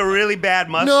maybe like a really bad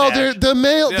No, mustache. the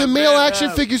male man,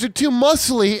 action figures are too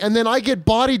muscly, and then I get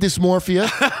body dysmorphia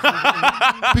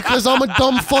because I'm a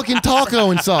dumb fucking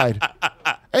taco inside.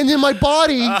 And then my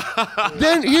body,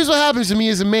 then here's what happens to me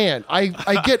as a man. I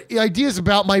get ideas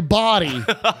about my body,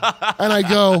 and I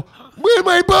go, well,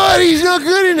 my body's not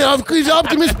good enough because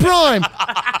Optimus Prime,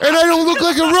 and I don't look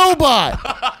like a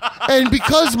robot. And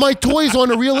because my toys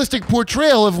aren't a realistic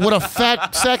portrayal of what a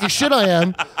fat sack of shit I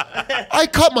am, I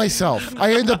cut myself.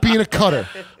 I end up being a cutter.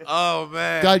 Oh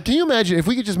man. God, can you imagine if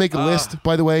we could just make a list,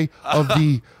 by the way, of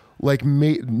the like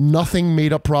nothing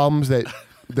made up problems that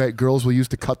girls will use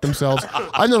to cut themselves?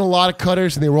 I've known a lot of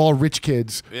cutters, and they were all rich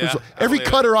kids. Yeah, Every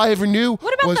cutter I ever knew.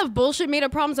 What about was, the bullshit made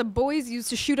up problems that boys use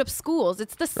to shoot up schools?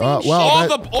 It's the same well,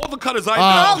 shit. all the cutters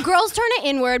I know. Girls turn it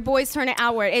inward, boys turn it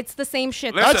outward. It's the same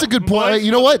shit. Listen, That's a good point.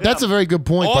 You know what? That's a very good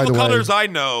point. All by the the way, cutters I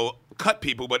know cut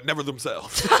people, but never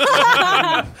themselves. This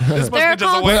must They're be just a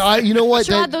called- way. you know what? Sherrod,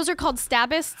 That- those are called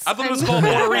stabbists. I thought it was called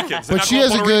Puerto Ricans. But she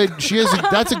has a good.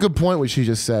 That's a good point. What she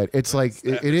just said. It's like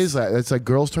it is that. It's like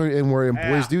girls turn inward and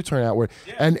boys do turn outward.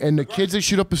 And the kids that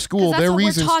shoot up a school, that's their what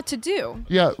reasons. we're taught to do.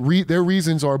 Yeah, their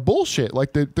reasons are bullshit.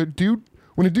 Like the dude,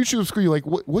 when a dude shoots up school, you're like,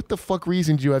 what the fuck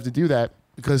reason do you have to do that?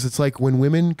 Because it's like when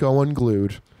women go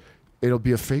unglued, it'll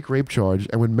be a fake rape charge,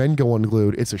 and when men go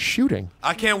unglued, it's a shooting.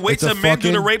 I can't wait It's a till men do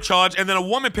the fucking- rape charge, and then a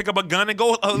woman pick up a gun and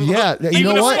go. Yeah, you even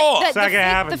know the what? fall. It's not gonna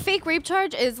happen. The fake rape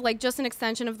charge is like just an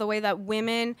extension of the way that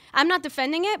women. I'm not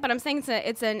defending it, but I'm saying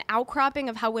it's an outcropping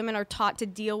of how women are taught to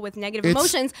deal with negative It's-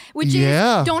 emotions, which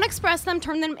yeah. is don't express them,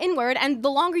 turn them inward, and the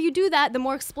longer you do that, the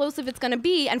more explosive it's going to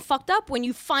be and fucked up when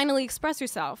you finally express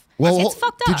yourself. Well, it's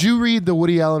fucked up. did you read the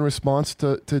Woody Allen response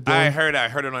to Dylan? I heard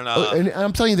it on. And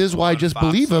I'm telling you, this is why I just Fox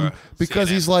believe him, or because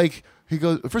CNN. he's like, he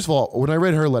goes, first of all, when I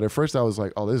read her letter, first I was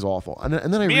like, oh, this is awful. And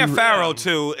then I Mia reread- Farrow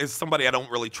too is somebody I don't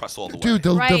really trust all the way. Dude,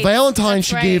 the Right, Valentine that's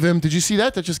she right. gave him, did you see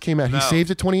that? That just came out. He No.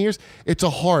 saved it 20 years. It's a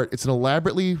heart. It's an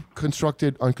elaborately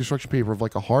constructed on construction paper of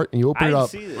like a heart, and you open I it didn't up.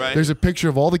 see that. Right. There's a picture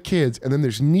of all the kids, and then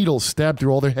there's needles stabbed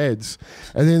through all their heads.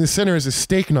 And then in the center is a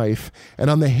steak knife, and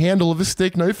on the handle of the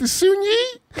steak knife is Soon Yi.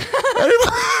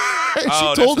 And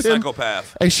Oh, she told that's a him,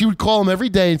 psychopath. and she would call him every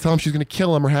day and tell him she's going to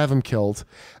kill him or have him killed.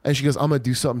 And she goes, I'm going to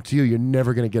do something to you you're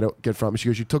never going to get from. She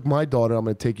goes, you took my daughter, I'm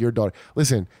going to take your daughter.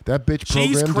 Listen, that bitch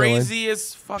She's programmed Dylan. crazy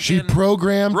as fucking. She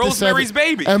programmed the Rosemary's seven-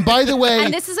 Baby. And by the way,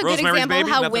 And this is a good Rosemary's example of Baby,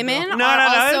 how nothing women else? No, are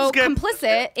no, also it's good.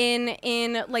 complicit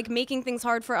in like making things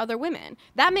hard for other women.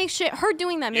 That makes her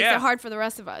doing that makes Yeah. it hard for the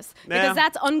rest of us Yeah. because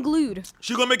that's unglued.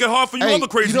 She's gonna make it hard for you hey, other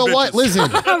crazy you know bitches. what?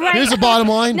 Listen, Right. here's the bottom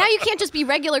line. Now you can't just be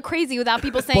regular crazy without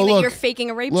people saying But that look, you're faking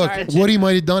a rape Look, charge. Woody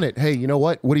might have done it. Hey, you know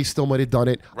what? Woody still might have done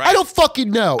it. Right. I don't fucking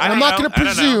know. I And I'm don't not know. going to I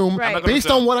don't know. presume, I'm Right. not gonna based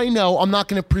presume. on what I know, I'm not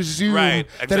going to presume Right,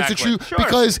 that it's a exactly. true.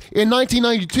 Because in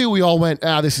 1992, we all went,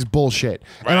 this is bullshit.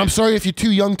 And Right. I'm sorry if you're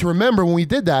too young to remember when we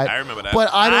did that. I remember that. But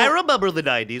I I don't. remember the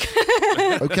 90s.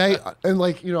 Okay? And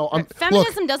like, you know, look,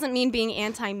 Feminism doesn't mean being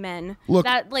anti-men. Look-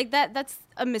 That's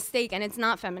a mistake, and it's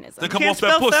not feminism. They come Can't off that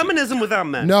spell pussy. feminism without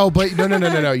men. No, but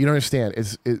no. You don't understand.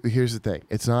 Here's the thing.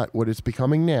 It's not what it's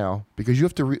becoming now, because you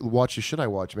have to watch the shit I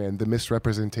watch, man. The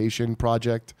Misrepresentation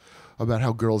Project, about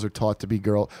how girls are taught to be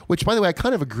which, by the way, I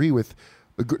kind of agree with.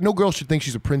 No girl should think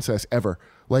she's a princess ever.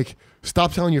 Like,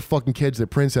 stop telling your fucking kids they're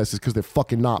princesses because they're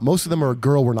fucking not. Most of them are a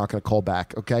girl we're not going to call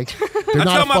back, okay? They're I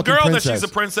not tell a my fucking girl princess. that she's a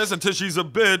princess until she's a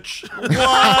bitch.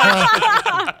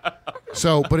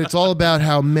 So, but it's all about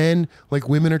how men, like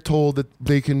women, are told that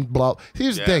they can blah.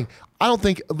 Here's the Yeah. thing. I don't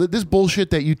think this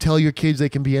bullshit that you tell your kids they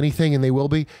can be anything and they will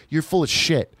be, you're full of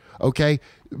shit, okay?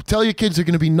 Tell your kids they're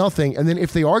going to be nothing, and then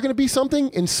if they are going to be something,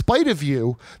 in spite of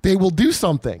you, they will do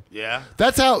something. Yeah.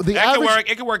 That's how the That can average...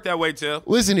 work. It can work that way too.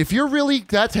 Listen, if you're really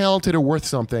that talented or worth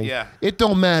something, Yeah. it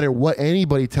don't matter what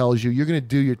anybody tells you. You're going to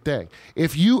do your thing.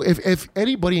 If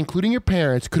anybody, including your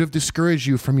parents, could have discouraged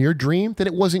you from your dream, then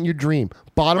it wasn't your dream.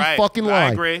 Bottom Right. fucking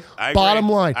line. I agree. Bottom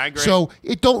line. I agree. So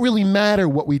it don't really matter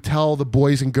what we tell the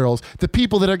boys and girls. The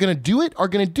people that are going to do it are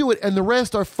going to do it, and the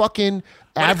rest are fucking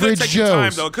But average it could take you time,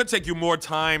 Joes. though. It could take you more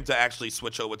time to actually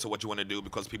switch over to what you want to do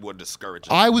because people are discouraged.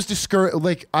 I was discouraged.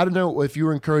 Like, I don't know if you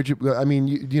were encouraged. I mean,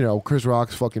 you know, Chris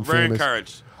Rock's fucking Very famous.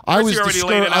 encouraged. I was Chrissy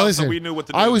already laid discouraged. it out, Listen, so we knew what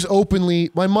to do. I was openly.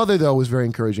 My mother, though, was very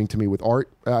encouraging to me with art.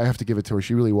 I have to give it to her.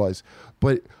 She really was.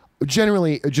 But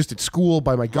generally, just at school,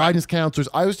 by my guidance counselors,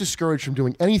 I was discouraged from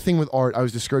doing anything with art. I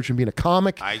was discouraged from being a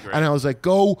comic. I agree. And I was like,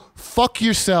 go fuck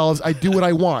yourselves. I do what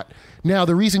I want. Now,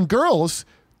 the reason girls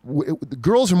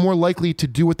are more likely to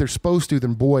do what they're supposed to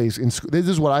than boys in school. This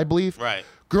is what I believe. Right.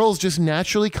 Girls just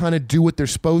naturally kind of do what they're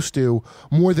supposed to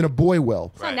more than a boy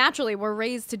will. It's not naturally. We're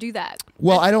raised to do that.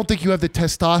 Well, I don't think you have the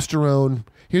testosterone.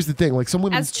 Here's the thing: like some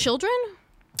women, As children,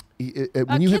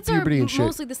 when you hit kids are puberty and shit.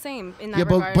 mostly the same in that Yeah,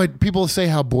 regard. but people say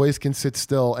how boys can sit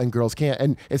still and girls can't,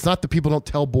 and it's not that people don't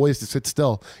tell boys to sit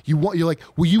still. You're like,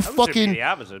 will you would say it'd be fucking? the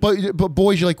opposite. But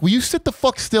boys, you're like, will you sit the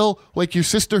fuck still? Like your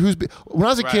sister, when I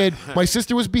was a Right. kid, my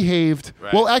sister was behaved.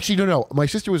 Right. Well, actually, no, my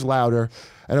sister was louder.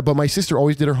 but my sister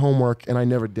always did her homework, and I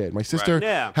never did. My sister Right.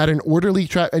 Yeah. had an orderly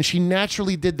trap, and she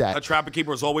naturally did that. A trapper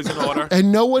keeper is always in order.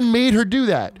 And no one made her do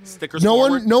that. Stickers no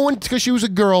forward. one, because she was a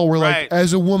girl. We're Right. like,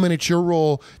 as a woman, it's your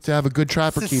role to have a good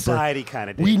trapper keeper. Society kind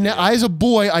of did. As a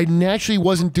boy, I naturally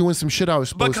wasn't doing some shit I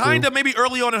was But supposed kind to. of maybe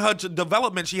early on in her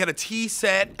development, she had a tea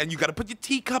set, and you got to put your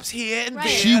teacups here and Right.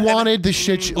 there. She and wanted the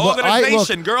shit.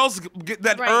 organization. Girls get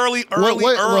that Right. early.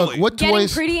 What Getting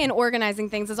toys? pretty and organizing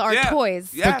things is our Yeah. toys.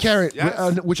 Yeah. But Karen,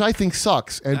 Yes. which I think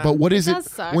sucks. But what is it?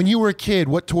 does suck. When you were a kid,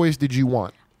 what toys did you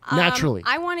want? Naturally.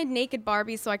 I wanted naked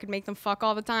Barbies so I could make them fuck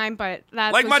all the time, but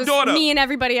that Like was my just daughter. me and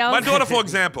everybody else. My daughter, for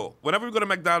example, whenever we go to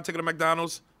McDonald's, take her to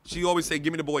McDonald's, she always say,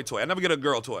 "Give me the boy toy." I never get a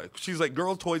girl toy. She's like,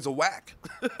 "Girl toys are whack."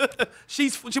 She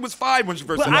was 5 when she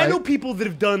first. But started. I know people that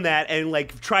have done that and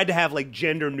like tried to have like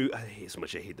gender new. I hate so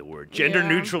much. I hate the word gender Yeah.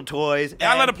 neutral toys. Yeah,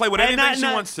 I let And- her play with and anything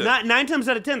she wants to. 9 times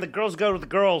out of 10, the girls go with the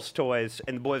girls' toys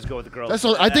and the boys go with the girls. That's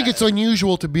all, I think it's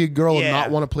unusual to be a girl and Yeah.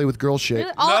 not want to play with girl shit.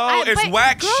 No, it's but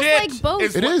whack girls shit. Like both.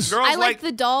 It's It what is. Girls I like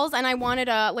the dolls, and I wanted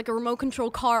a remote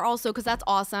control car also because that's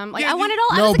awesome. Like Yeah, I you- wanted all.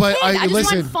 I No, was a but kid. I just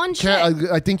listen. want fun Karen,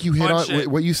 shit. I think you hit Fun on shit.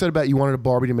 what you said about you wanted a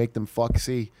Barbie to make them fuck.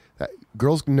 See,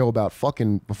 girls know about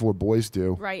fucking before boys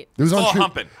do. Right. It was on Oh, True.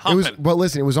 humping, It was, humping. but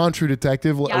listen, it was on True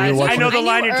Detective. Yeah, We were I watching I know it. the I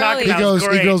line knew you're talking early. about. He goes, is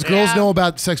great. girls Yeah. know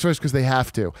about sex first because they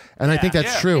have to, and I think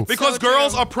that's Yeah. true. Because so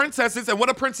girls true. are princesses, and what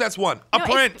a princess want? A No,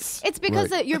 prince. It's because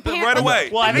Right. your parents Right away.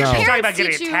 Well, I think No. she's talking parents about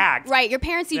getting teach you- attacked. Right, your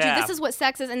parents teach Yeah. you this is what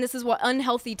sex is and this is what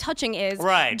unhealthy touching is.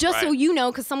 Right, Just so right. you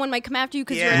know, because someone might come after you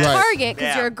because you're Yeah. a Right. target because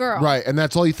Yeah. you're a girl. Right, and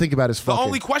that's all you think about is The fucking.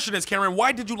 only question is, Karen,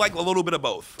 why did you like a little bit of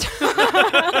both?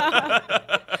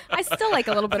 I still like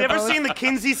a little bit Have you of ever both. seen the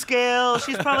Kinsey scale?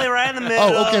 She's probably right in the middle.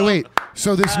 Oh, okay, wait.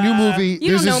 So this new movie. You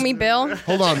there's don't know this- me, Bill.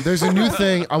 Hold on. There's a new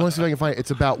thing. I want to see if I can find it.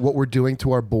 It's about what we're doing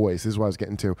to our boys. This is what I was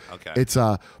getting to. Okay. It's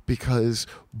because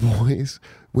boys,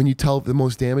 when you tell the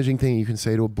most damaging thing you can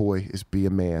say to a boy is be a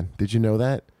man. Did you know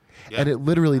that? And it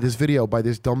literally, this video by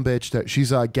this dumb bitch that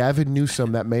she's Gavin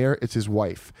Newsom, that mayor, it's his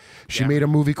wife. She made a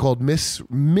movie called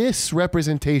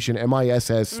Misrepresentation,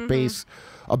 MISS space,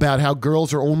 about how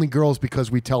girls are only girls because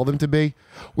we tell them to be,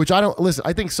 which I don't, listen,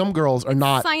 I think some girls are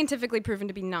not. Scientifically proven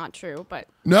to be not true, but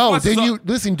No, Plus, then it's you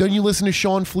listen. Don't you listen to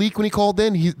Sean Fleek when he called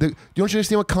in? Don't you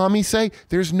understand what commies say?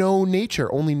 There's no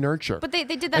nature, only nurture. but they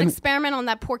did that And- experiment on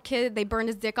that poor kid. They burned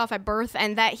his dick off at birth,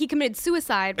 and that he committed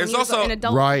suicide when It's he was also- an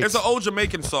adult. Right. It's an old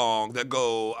Jamaican song that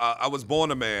go, I was born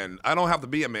a man. I don't have to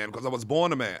be a man because I was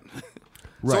born a man.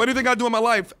 So Right. anything I do in my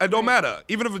life, it don't matter.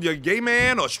 Even if you're a gay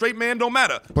man or a straight man, don't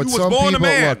matter. But you was some born a people-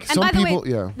 man. look, And some by the people, way,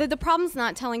 yeah. the problem's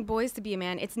not telling boys to be a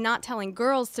man. It's not telling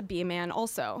girls to be a man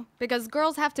also. Because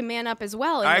girls have to man up as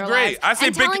well in I their agree. lives. I say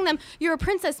and big- telling them you're a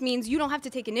princess means you don't have to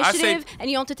take say- initiative and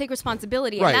you don't have to take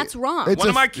responsibility. Right. And that's wrong. It's One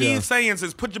of my key yeah. sayings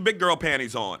is put your big girl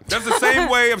panties on. That's the same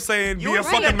way of saying be You a were right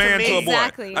fucking up to man me. to a boy.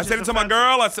 Exactly. I said it to my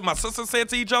girl. I said my sister said it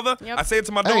to each other. Yep. I say it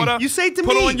to my Hey. daughter. You say it to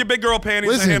put me. on your big girl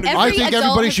panties Listen, and handle I Every think adult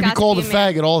everybody has should be got to called a be a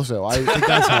man. faggot also. I think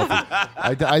that's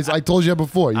healthy. I told you that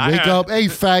before. You I wake heard. up, hey,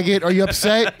 faggot, are you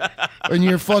upset in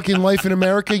your fucking life in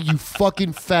America, you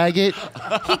fucking faggot?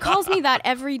 He calls me that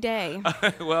every day.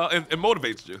 Well, it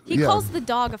motivates you. He Yeah. calls the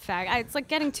dog a fag. It's like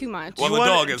getting too much. Well, Do the you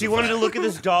dog want, is do you a want fag. to look at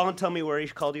this doll and tell me where he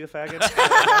called you a faggot?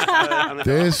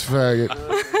 This faggot.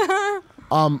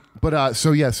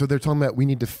 So they're talking about we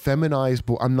need to feminize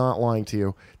boy. I'm not lying to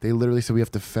you. They literally said we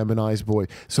have to feminize boy.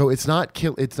 So it's not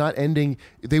it's not ending.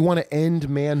 They want to end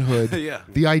manhood. Yeah.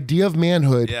 The idea of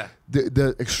manhood. Yeah.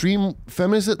 The extreme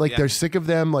feminists, like Yeah. they're sick of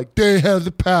them, like they have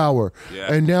the power,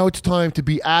 Yeah. and now it's time to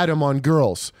be Adam on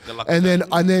girls, Good luck and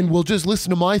with then we'll just listen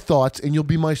to my thoughts, and you'll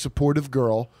be my supportive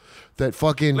girl, that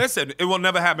fucking. Listen, it will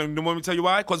never happen. Let me tell you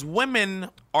why. Because women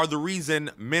are the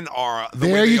reason men are the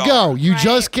way There they you are. go. You Right.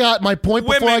 just got my point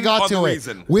before I Women got are to the it.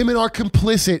 reason. Women are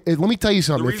complicit. Let me tell you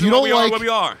something. The If you reason why don't we are like, where we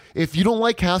are. if you don't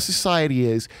like how society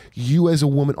is, you as a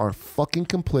woman are fucking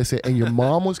complicit, and your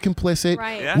mom was complicit.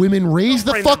 Right. Yeah. Women raise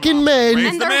the blame their fucking mom. men. Raise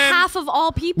And the they're man. half of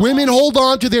all people. Women hold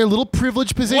on to their little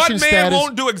privileged What position man status.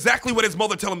 won't do exactly what his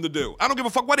mother tell him to do? I don't give a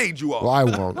fuck what age you are. Well, I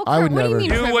won't. Well, I would what do you never. mean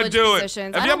You would privileged do it.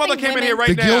 positions? If I your don't mother think came in here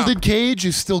women- right The now. gilded cage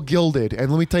is still gilded, and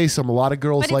let me tell you something. A lot of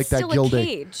girls But like it's that still a gilded.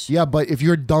 cage. Yeah, but if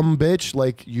you're a dumb bitch,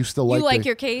 like you still You like like the-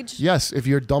 your cage? Yes, if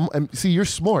you're dumb, and see, you're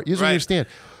smart. You just Right. understand.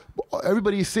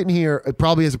 Everybody sitting here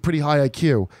probably has a pretty high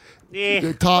IQ. Yeah.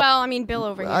 The top. Well, I mean, Bill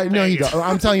over here. I know you don't.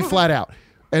 I'm telling you flat out.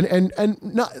 And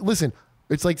not listen.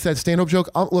 It's like that stand-up joke.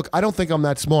 Look, I don't think I'm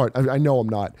that smart. I know I'm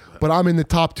not, but I'm in the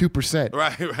top 2%.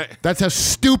 Right, right. That's how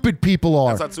stupid people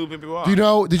are. That's how two people are. Do you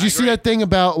know? Did you see agree. that thing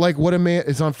about like what a man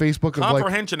is on Facebook of like?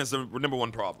 Comprehension is the number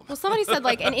one problem. Well, somebody said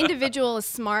like an individual is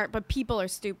smart, but people are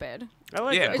stupid. I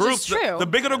like Yeah, that. It's just true. The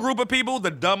bigger the group of people,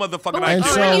 the dumber the fucking But when, And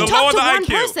IQ. so- when you the talk lower to the one IQ.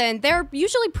 person, they're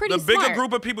usually pretty The bigger smart.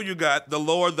 group of people you got, the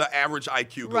lower the average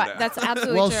IQ go Right, down. that's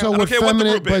absolutely Well, true. so I don't with care what the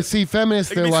feminists, group but is. see, feminists,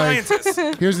 They can they're be like,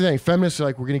 scientists. here's the thing: feminists are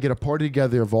like, we're gonna get a party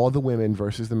together of all the women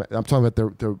versus the men. I'm talking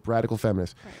about the radical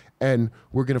feminists, and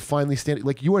we're gonna finally stand.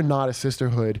 Like, you are not a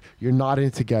sisterhood. You're not in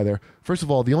it together. First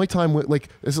of all, the only time like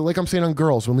this is like I'm saying on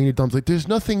girls when Lena Dunham's like, there's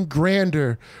nothing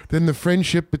grander than the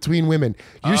friendship between women.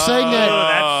 You're saying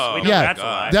that. We know Yeah, that's a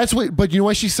lie. that's what. But you know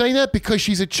why she's saying that? Because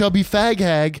she's a chubby fag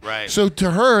hag. Right. So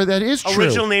to her, that is true.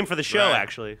 Original name for the show, Right.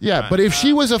 actually. Yeah, but if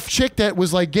she was a chick that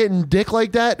was like getting dick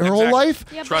like that her whole Exactly. life,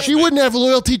 Yeah, Trust she me. wouldn't have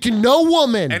loyalty to no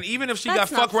woman. And even if she That's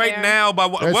got fucked not right fair. now by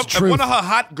That's if truth. one of her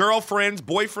hot girlfriends,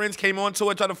 boyfriends came on to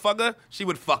her trying to fuck her, she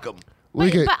would fuck him.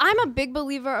 But I'm a big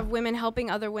believer of women helping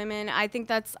other women. I think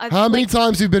that's. How many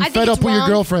times have you been I think fed it's up with your wrong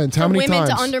girlfriends? How for many women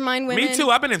times? to undermine women? Me too.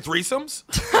 I've been in threesomes.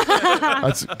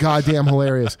 That's goddamn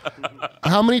hilarious.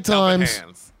 How many times?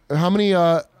 hands. How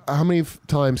many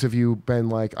times have you been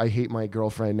like, I hate my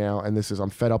girlfriend now, and I'm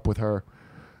fed up with her?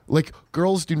 Like,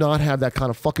 girls do not have that kind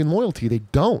of fucking loyalty. They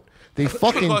don't. They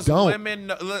fucking Because don't.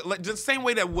 women, like, the same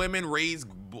way that women raise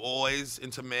boys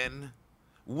into men,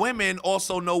 women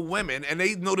also know women, and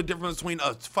they know the difference between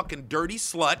a fucking dirty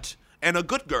slut and a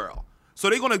good girl. So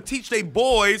they're gonna teach their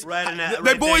boys. Right, and that- Their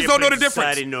right there boys you don't know bring the difference.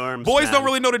 society norms, Boys man. don't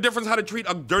really know the difference how to treat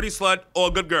a dirty slut or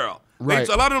a good girl. Right.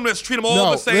 A lot of them just treat them all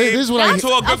No, the same. this is what I- That's to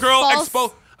a good girl false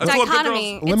exposed. To a good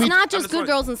dichotomy. girl. Let me- It's not I'm just just good telling-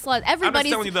 girls and sluts.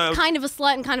 Everybody's telling you the- kind of a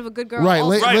slut and kind of a good girl. Right,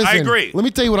 also. Right, I listen, agree. Let me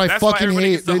tell you what I That's why fucking everybody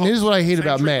hate. gets the And whole this is what I hate same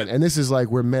about men. treatment. And this is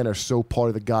like where men are so part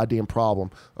of the goddamn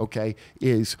problem, okay?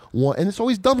 Is one, and it's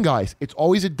always dumb guys. It's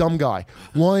always a dumb guy.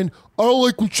 One, I don't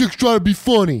like when chicks try to be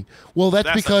funny. Well, that's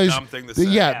That's a because dumb thing to say.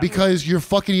 yeah, because you're a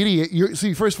fucking idiot.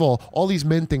 See, first of all these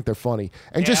men think they're funny,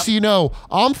 and just Yep. so you know,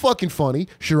 I'm fucking funny.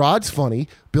 Sharad's funny.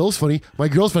 Bill's funny. My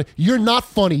girl's funny. You're not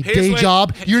funny. Here's Day what-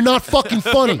 job. You're not fucking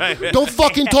funny. Don't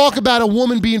fucking talk about a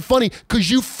woman being funny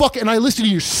because you fucking. And I listen to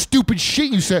your stupid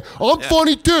shit you said. I'm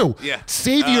funny too. Yeah.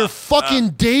 Save your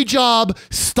fucking day job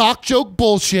stock joke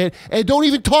bullshit and don't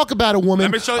even talk about a woman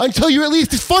Let me show you- until you're at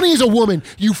least as funny as a woman.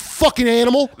 You fucking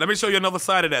animal. Let me show you another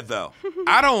side of that, though.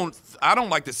 I don't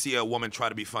like to see a woman try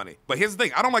to be funny. But here's the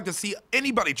thing: I don't like to see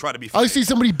anybody try to be funny. I see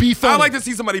somebody be funny. I like to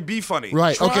see somebody be funny.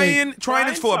 Right, okay.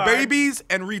 Trying is for Brian's hard. babies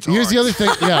and retards. Here's the other thing.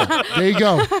 Yeah, there you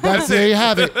go. There you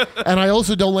have it. And I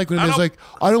also don't like when I there's don't- like,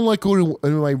 I don't like when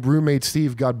my roommate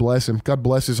Steve, God bless him, God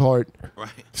bless his heart. Right.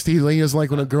 Steve Lee doesn't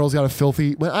like when a girl's got a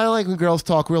filthy. I don't like when girls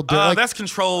talk real dirty. Like, That's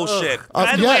control shit.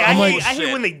 By the yeah, way, I'm like- I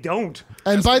hate when they don't.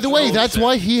 and by the way, control that's shit.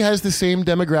 why he has the same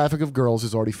demographic of girls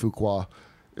as Artie Fuqua.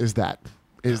 Is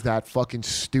that fucking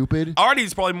stupid?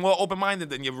 Artie's probably more open-minded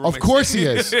than your roommate. Of course he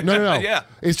is. No. Yeah.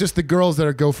 It's just the girls that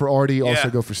are go for Artie also Yeah.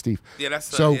 go for Steve. Yeah, that's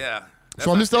so. yeah. That's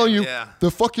So I'm not just telling fair. you, Yeah.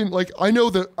 the fucking like I know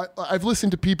that I've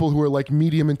listened to people who are like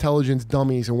medium intelligence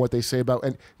dummies and what they say about,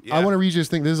 and I Yeah. want to read you this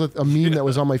thing. This is a meme that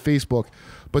was on my Facebook,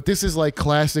 but this is like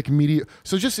classic media.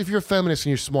 So just if you're a feminist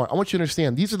and you're smart, I want you to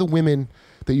understand these are the women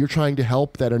that you're trying to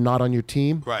help that are not on your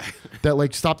team. Right. That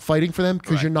like stop fighting for them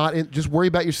because Right. you're not in. Just worry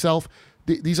about yourself.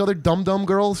 These other dumb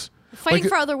girls. Fighting like,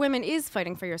 for other women is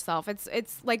fighting for yourself. It's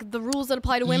like the rules that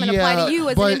apply to women yeah, apply to you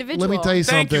as but an individual. Let me tell you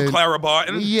Thank something. you, Clara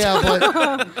Barton. Yeah, but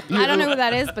I don't know who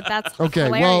that is, but that's okay.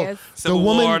 hilarious. Well, Civil the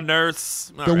woman. War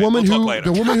nurse. All The right, woman we'll talk who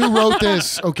later. the woman who wrote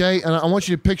this, okay, and I want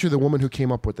you to picture the woman who came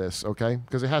up with this, okay,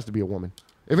 because it has to be a woman.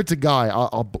 If it's a guy, I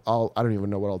don't even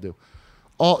know what I'll do.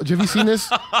 Have you seen this?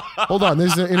 Hold on,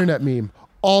 this is an internet meme.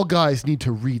 All guys need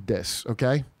to read this,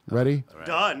 okay? Ready?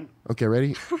 Done. Okay,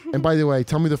 ready? And by the way,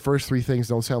 tell me the first three things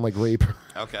don't sound like rape.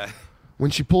 Okay.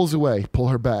 When she pulls away, pull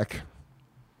her back.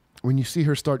 When you see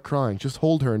her start crying, just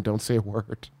hold her and don't say a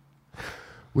word.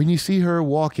 When you see her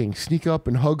walking, sneak up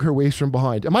and hug her waist from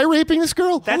behind. Am I raping this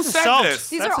girl? That's said assault. this?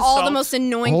 These That's are all the assault. most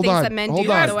annoying Hold things on, that men hold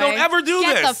do. on. By Yes, the way, don't ever do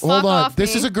Get this. The fuck Hold on. off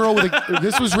This me. is a girl with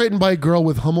this was written by a girl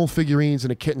with Hummel figurines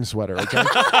and a kitten sweater, okay?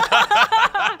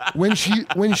 when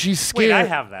she's scared. Wait, I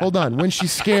have that. Hold on. When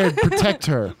she's scared, protect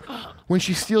her. When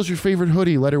she steals your favorite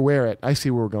hoodie, let her wear it. I see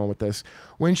where we're going with this.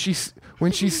 When she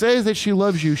says that she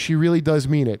loves you, she really does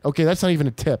mean it. Okay, that's not even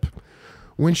a tip.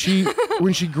 When she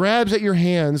grabs at your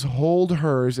hands, hold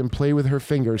hers and play with her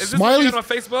fingers. Is this what you got on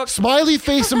Facebook? Smiley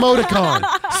face emoticon.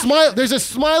 Smile. There's a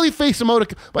smiley face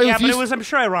emoticon. By the way, Yeah, if but you it was, I'm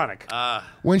sure, ironic.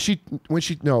 when she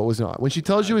no, it was not. When she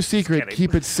tells you a secret, kidding.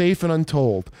 keep it safe and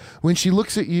untold. When she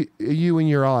looks at you in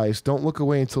your eyes, don't look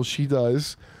away until she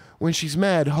does. When she's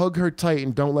mad, hug her tight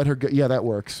and don't let her go. Yeah, that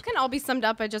works. Can all be summed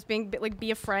up by just being like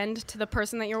be a friend to the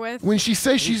person that you're with. When she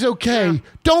says she's okay,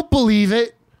 don't believe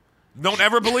it. Don't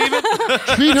ever believe it.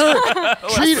 Treat her.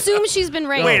 Assume she's been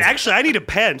raped. Wait, actually, I need a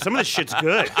pen. Some of this shit's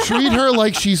good. Treat her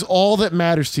like she's all that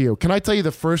matters to you. Can I tell you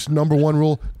the first number one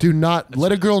rule? Do not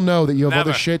let a girl know that you have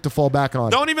other Never. shit to fall back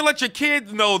on. Don't even let your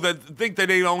kids know think that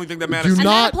they the only thing that matters. Do and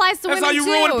not- that applies to That's women how you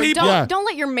too. ruin people. Don't, Yeah. don't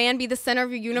let your man be the center of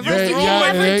your universe. They- You yeah,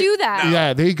 can't ever they- do that.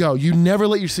 Yeah, there you go. You never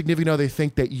let your significant other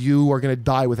think that you are going to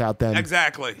die without them.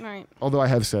 Exactly. Right. Although I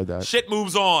have said that. Shit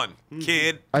moves on,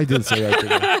 kid. I did say that.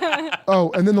 Didn't I?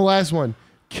 Oh, and then the last one.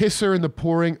 Kiss her in the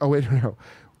pouring. Oh, wait, no.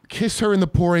 Kiss her in the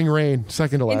pouring rain.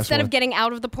 Second to last Instead one. of getting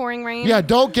out of the pouring rain. Yeah,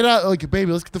 don't get out. Like,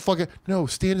 baby, let's get the fuck out. No,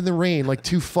 stand in the rain like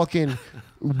two fucking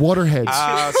waterheads.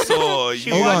 I saw She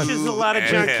you. Hold on. watches a lot of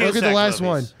John Yeah. Cusack Look at the last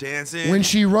movies. one. Dancing. When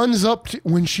she runs up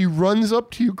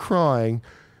to you crying,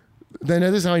 then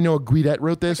this is how I know a Guidette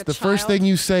wrote this. Like a The first child? thing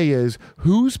you say is,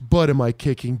 "Whose butt am I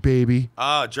kicking, baby?"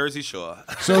 Jersey Shore.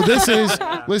 So this is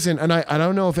listen, and I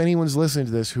don't know if anyone's listening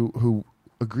to this who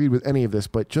agreed with any of this,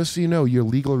 but just so you know, you're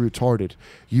legally retarded.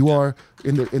 You are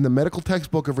in the medical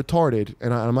textbook of retarded,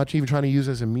 and I'm not even trying to use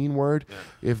it as a mean word.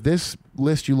 If this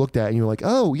list you looked at and you're like,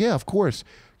 oh yeah, of course,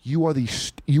 you are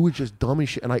you were just dumb as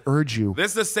shit, and I urge you.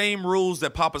 This is the same rules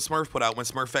that Papa Smurf put out when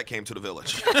Smurfette came to the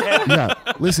village. Yeah,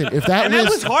 listen, if that And list,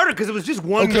 that was harder because it was just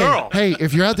one okay, girl. hey,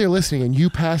 if you're out there listening and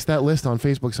you pass that list on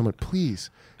Facebook, someone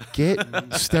please get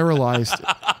sterilized,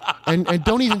 and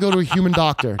don't even go to a human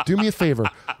doctor. Do me a favor,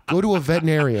 go to a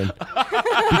veterinarian,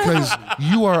 because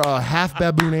you are a half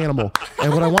baboon animal.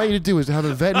 And what I want you to do is to have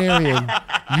a veterinarian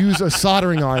use a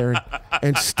soldering iron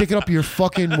and stick it up your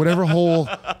fucking whatever hole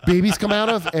babies come out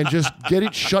of, and just get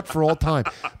it shut for all time,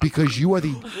 because you are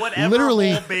the Whatever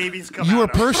literally hole babies come you out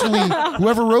are of. personally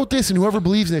whoever wrote this and whoever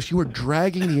believes in this, you are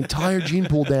dragging the entire gene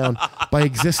pool down by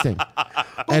existing.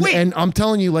 wait. And I'm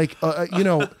telling you, like, you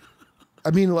know, I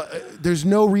mean, there's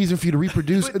no reason for you to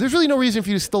reproduce. There's really no reason for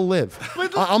you to still live.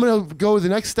 I'm gonna go to the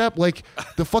next step. Like,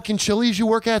 the fucking Chili's you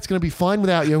work at's gonna be fine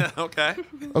without you. Okay.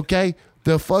 Okay.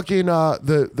 The fucking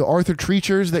the Arthur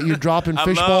Treachers that you're dropping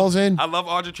fish balls in. I love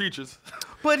Audrey Treachers.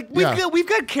 But Yeah. we've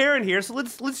got Karen here, so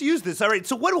let's use this. All right.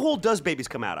 So what hole does babies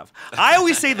come out of? I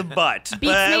always say the butt, Beats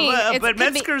me. but It could be-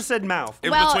 Metzger said mouth.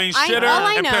 In between shitter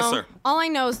and pisser. All I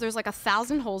know is there's like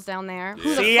 1,000 holes down there.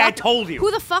 Who the See, fuck, I told you. Who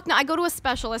the fuck? I go to a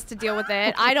specialist to deal with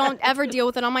it. I don't ever deal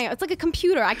with it on my own. It's like a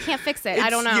computer. I can't fix it.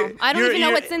 I don't know. I don't even know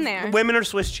what's in there. Women are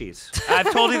Swiss cheese.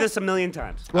 I've told you this a million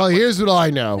times. Well, here's what I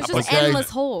know. There's just Okay.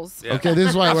 endless holes. Yeah. Okay, this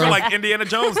is what I I feel learned. like Indiana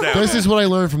Jones down This there. is what I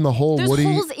learned from the whole There's Woody,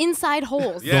 holes inside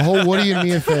holes. the whole Woody and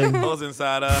Mia thing. Holes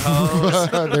inside a hose.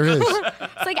 There is.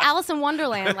 It's like Alice in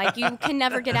Wonderland. Like you can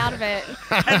never get out of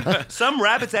it. Some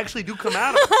rabbits actually do come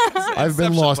out of it. I've been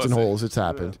Inception lost in pussy. holes. It's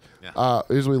happened. Yeah.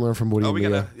 Here's what we learned from Woody Oh, and we Mia.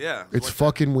 gotta, yeah. It's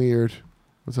fucking weird.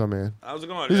 What's up, man? How's it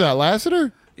going? Is that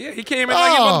Lassiter? Yeah, he came in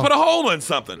like he about to put a hole in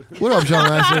something. What up, John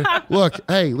Lassiter? Look,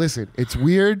 hey, listen. It's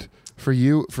weird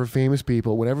for famous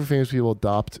people. Whenever famous people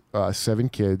adopt 7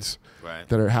 kids Right.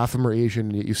 that are half of them are Asian,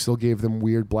 and yet you still gave them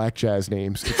weird black jazz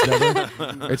names. It's never.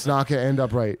 It's not gonna end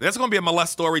up right. That's gonna be a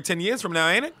molest story 10 years from now,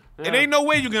 ain't it? It ain't no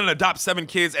way you're gonna adopt 7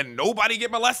 kids and nobody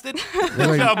get molested.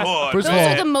 Like, Come on. first of Those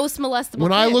all, are the most molestable.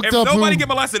 when I kids. looked If up nobody who, get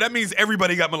molested, that means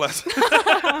everybody got molested.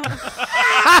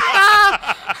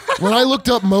 when I looked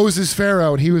up Moses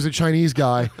Pharaoh, and he was a Chinese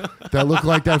guy that looked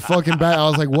like that fucking bat, I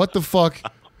was like, what the fuck?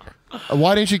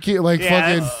 Why didn't you keep like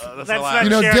fucking? That's a lot. not You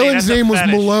know, charity, Dylan's that's a name was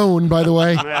fetish. Malone, by the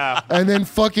way. Yeah. And then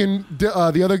fucking the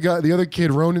other guy, the other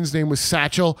kid, Ronan's name was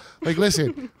Satchel. Like,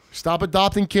 listen, stop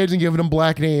adopting kids and giving them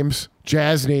black names,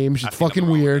 jazz names. It's fucking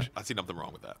weird. I see nothing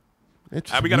wrong with that. It's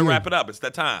All right, we gotta weird. wrap it up. It's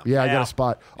that time. Yeah, I got Yeah. a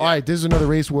spot. All right, this is another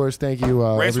Race Wars. Thank you,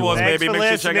 Race everyone. Wars, Thanks baby. for Make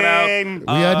sure you check it out. listening.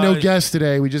 We had no guests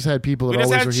today. We just had people that We just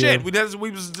always had were shit. here.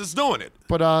 We was just doing it.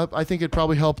 But I think it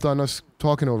probably helped on us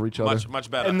talking over each other.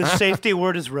 Much better. And the safety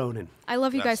word is Ronan. I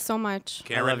love you guys so much.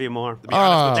 I love you more. To be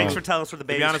honest with Thanks you, for telling us where the to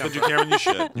be babies honest come with you, from. Karen, you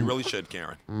should. You really should,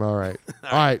 Karen. All right.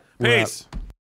 All right. we're out. Peace.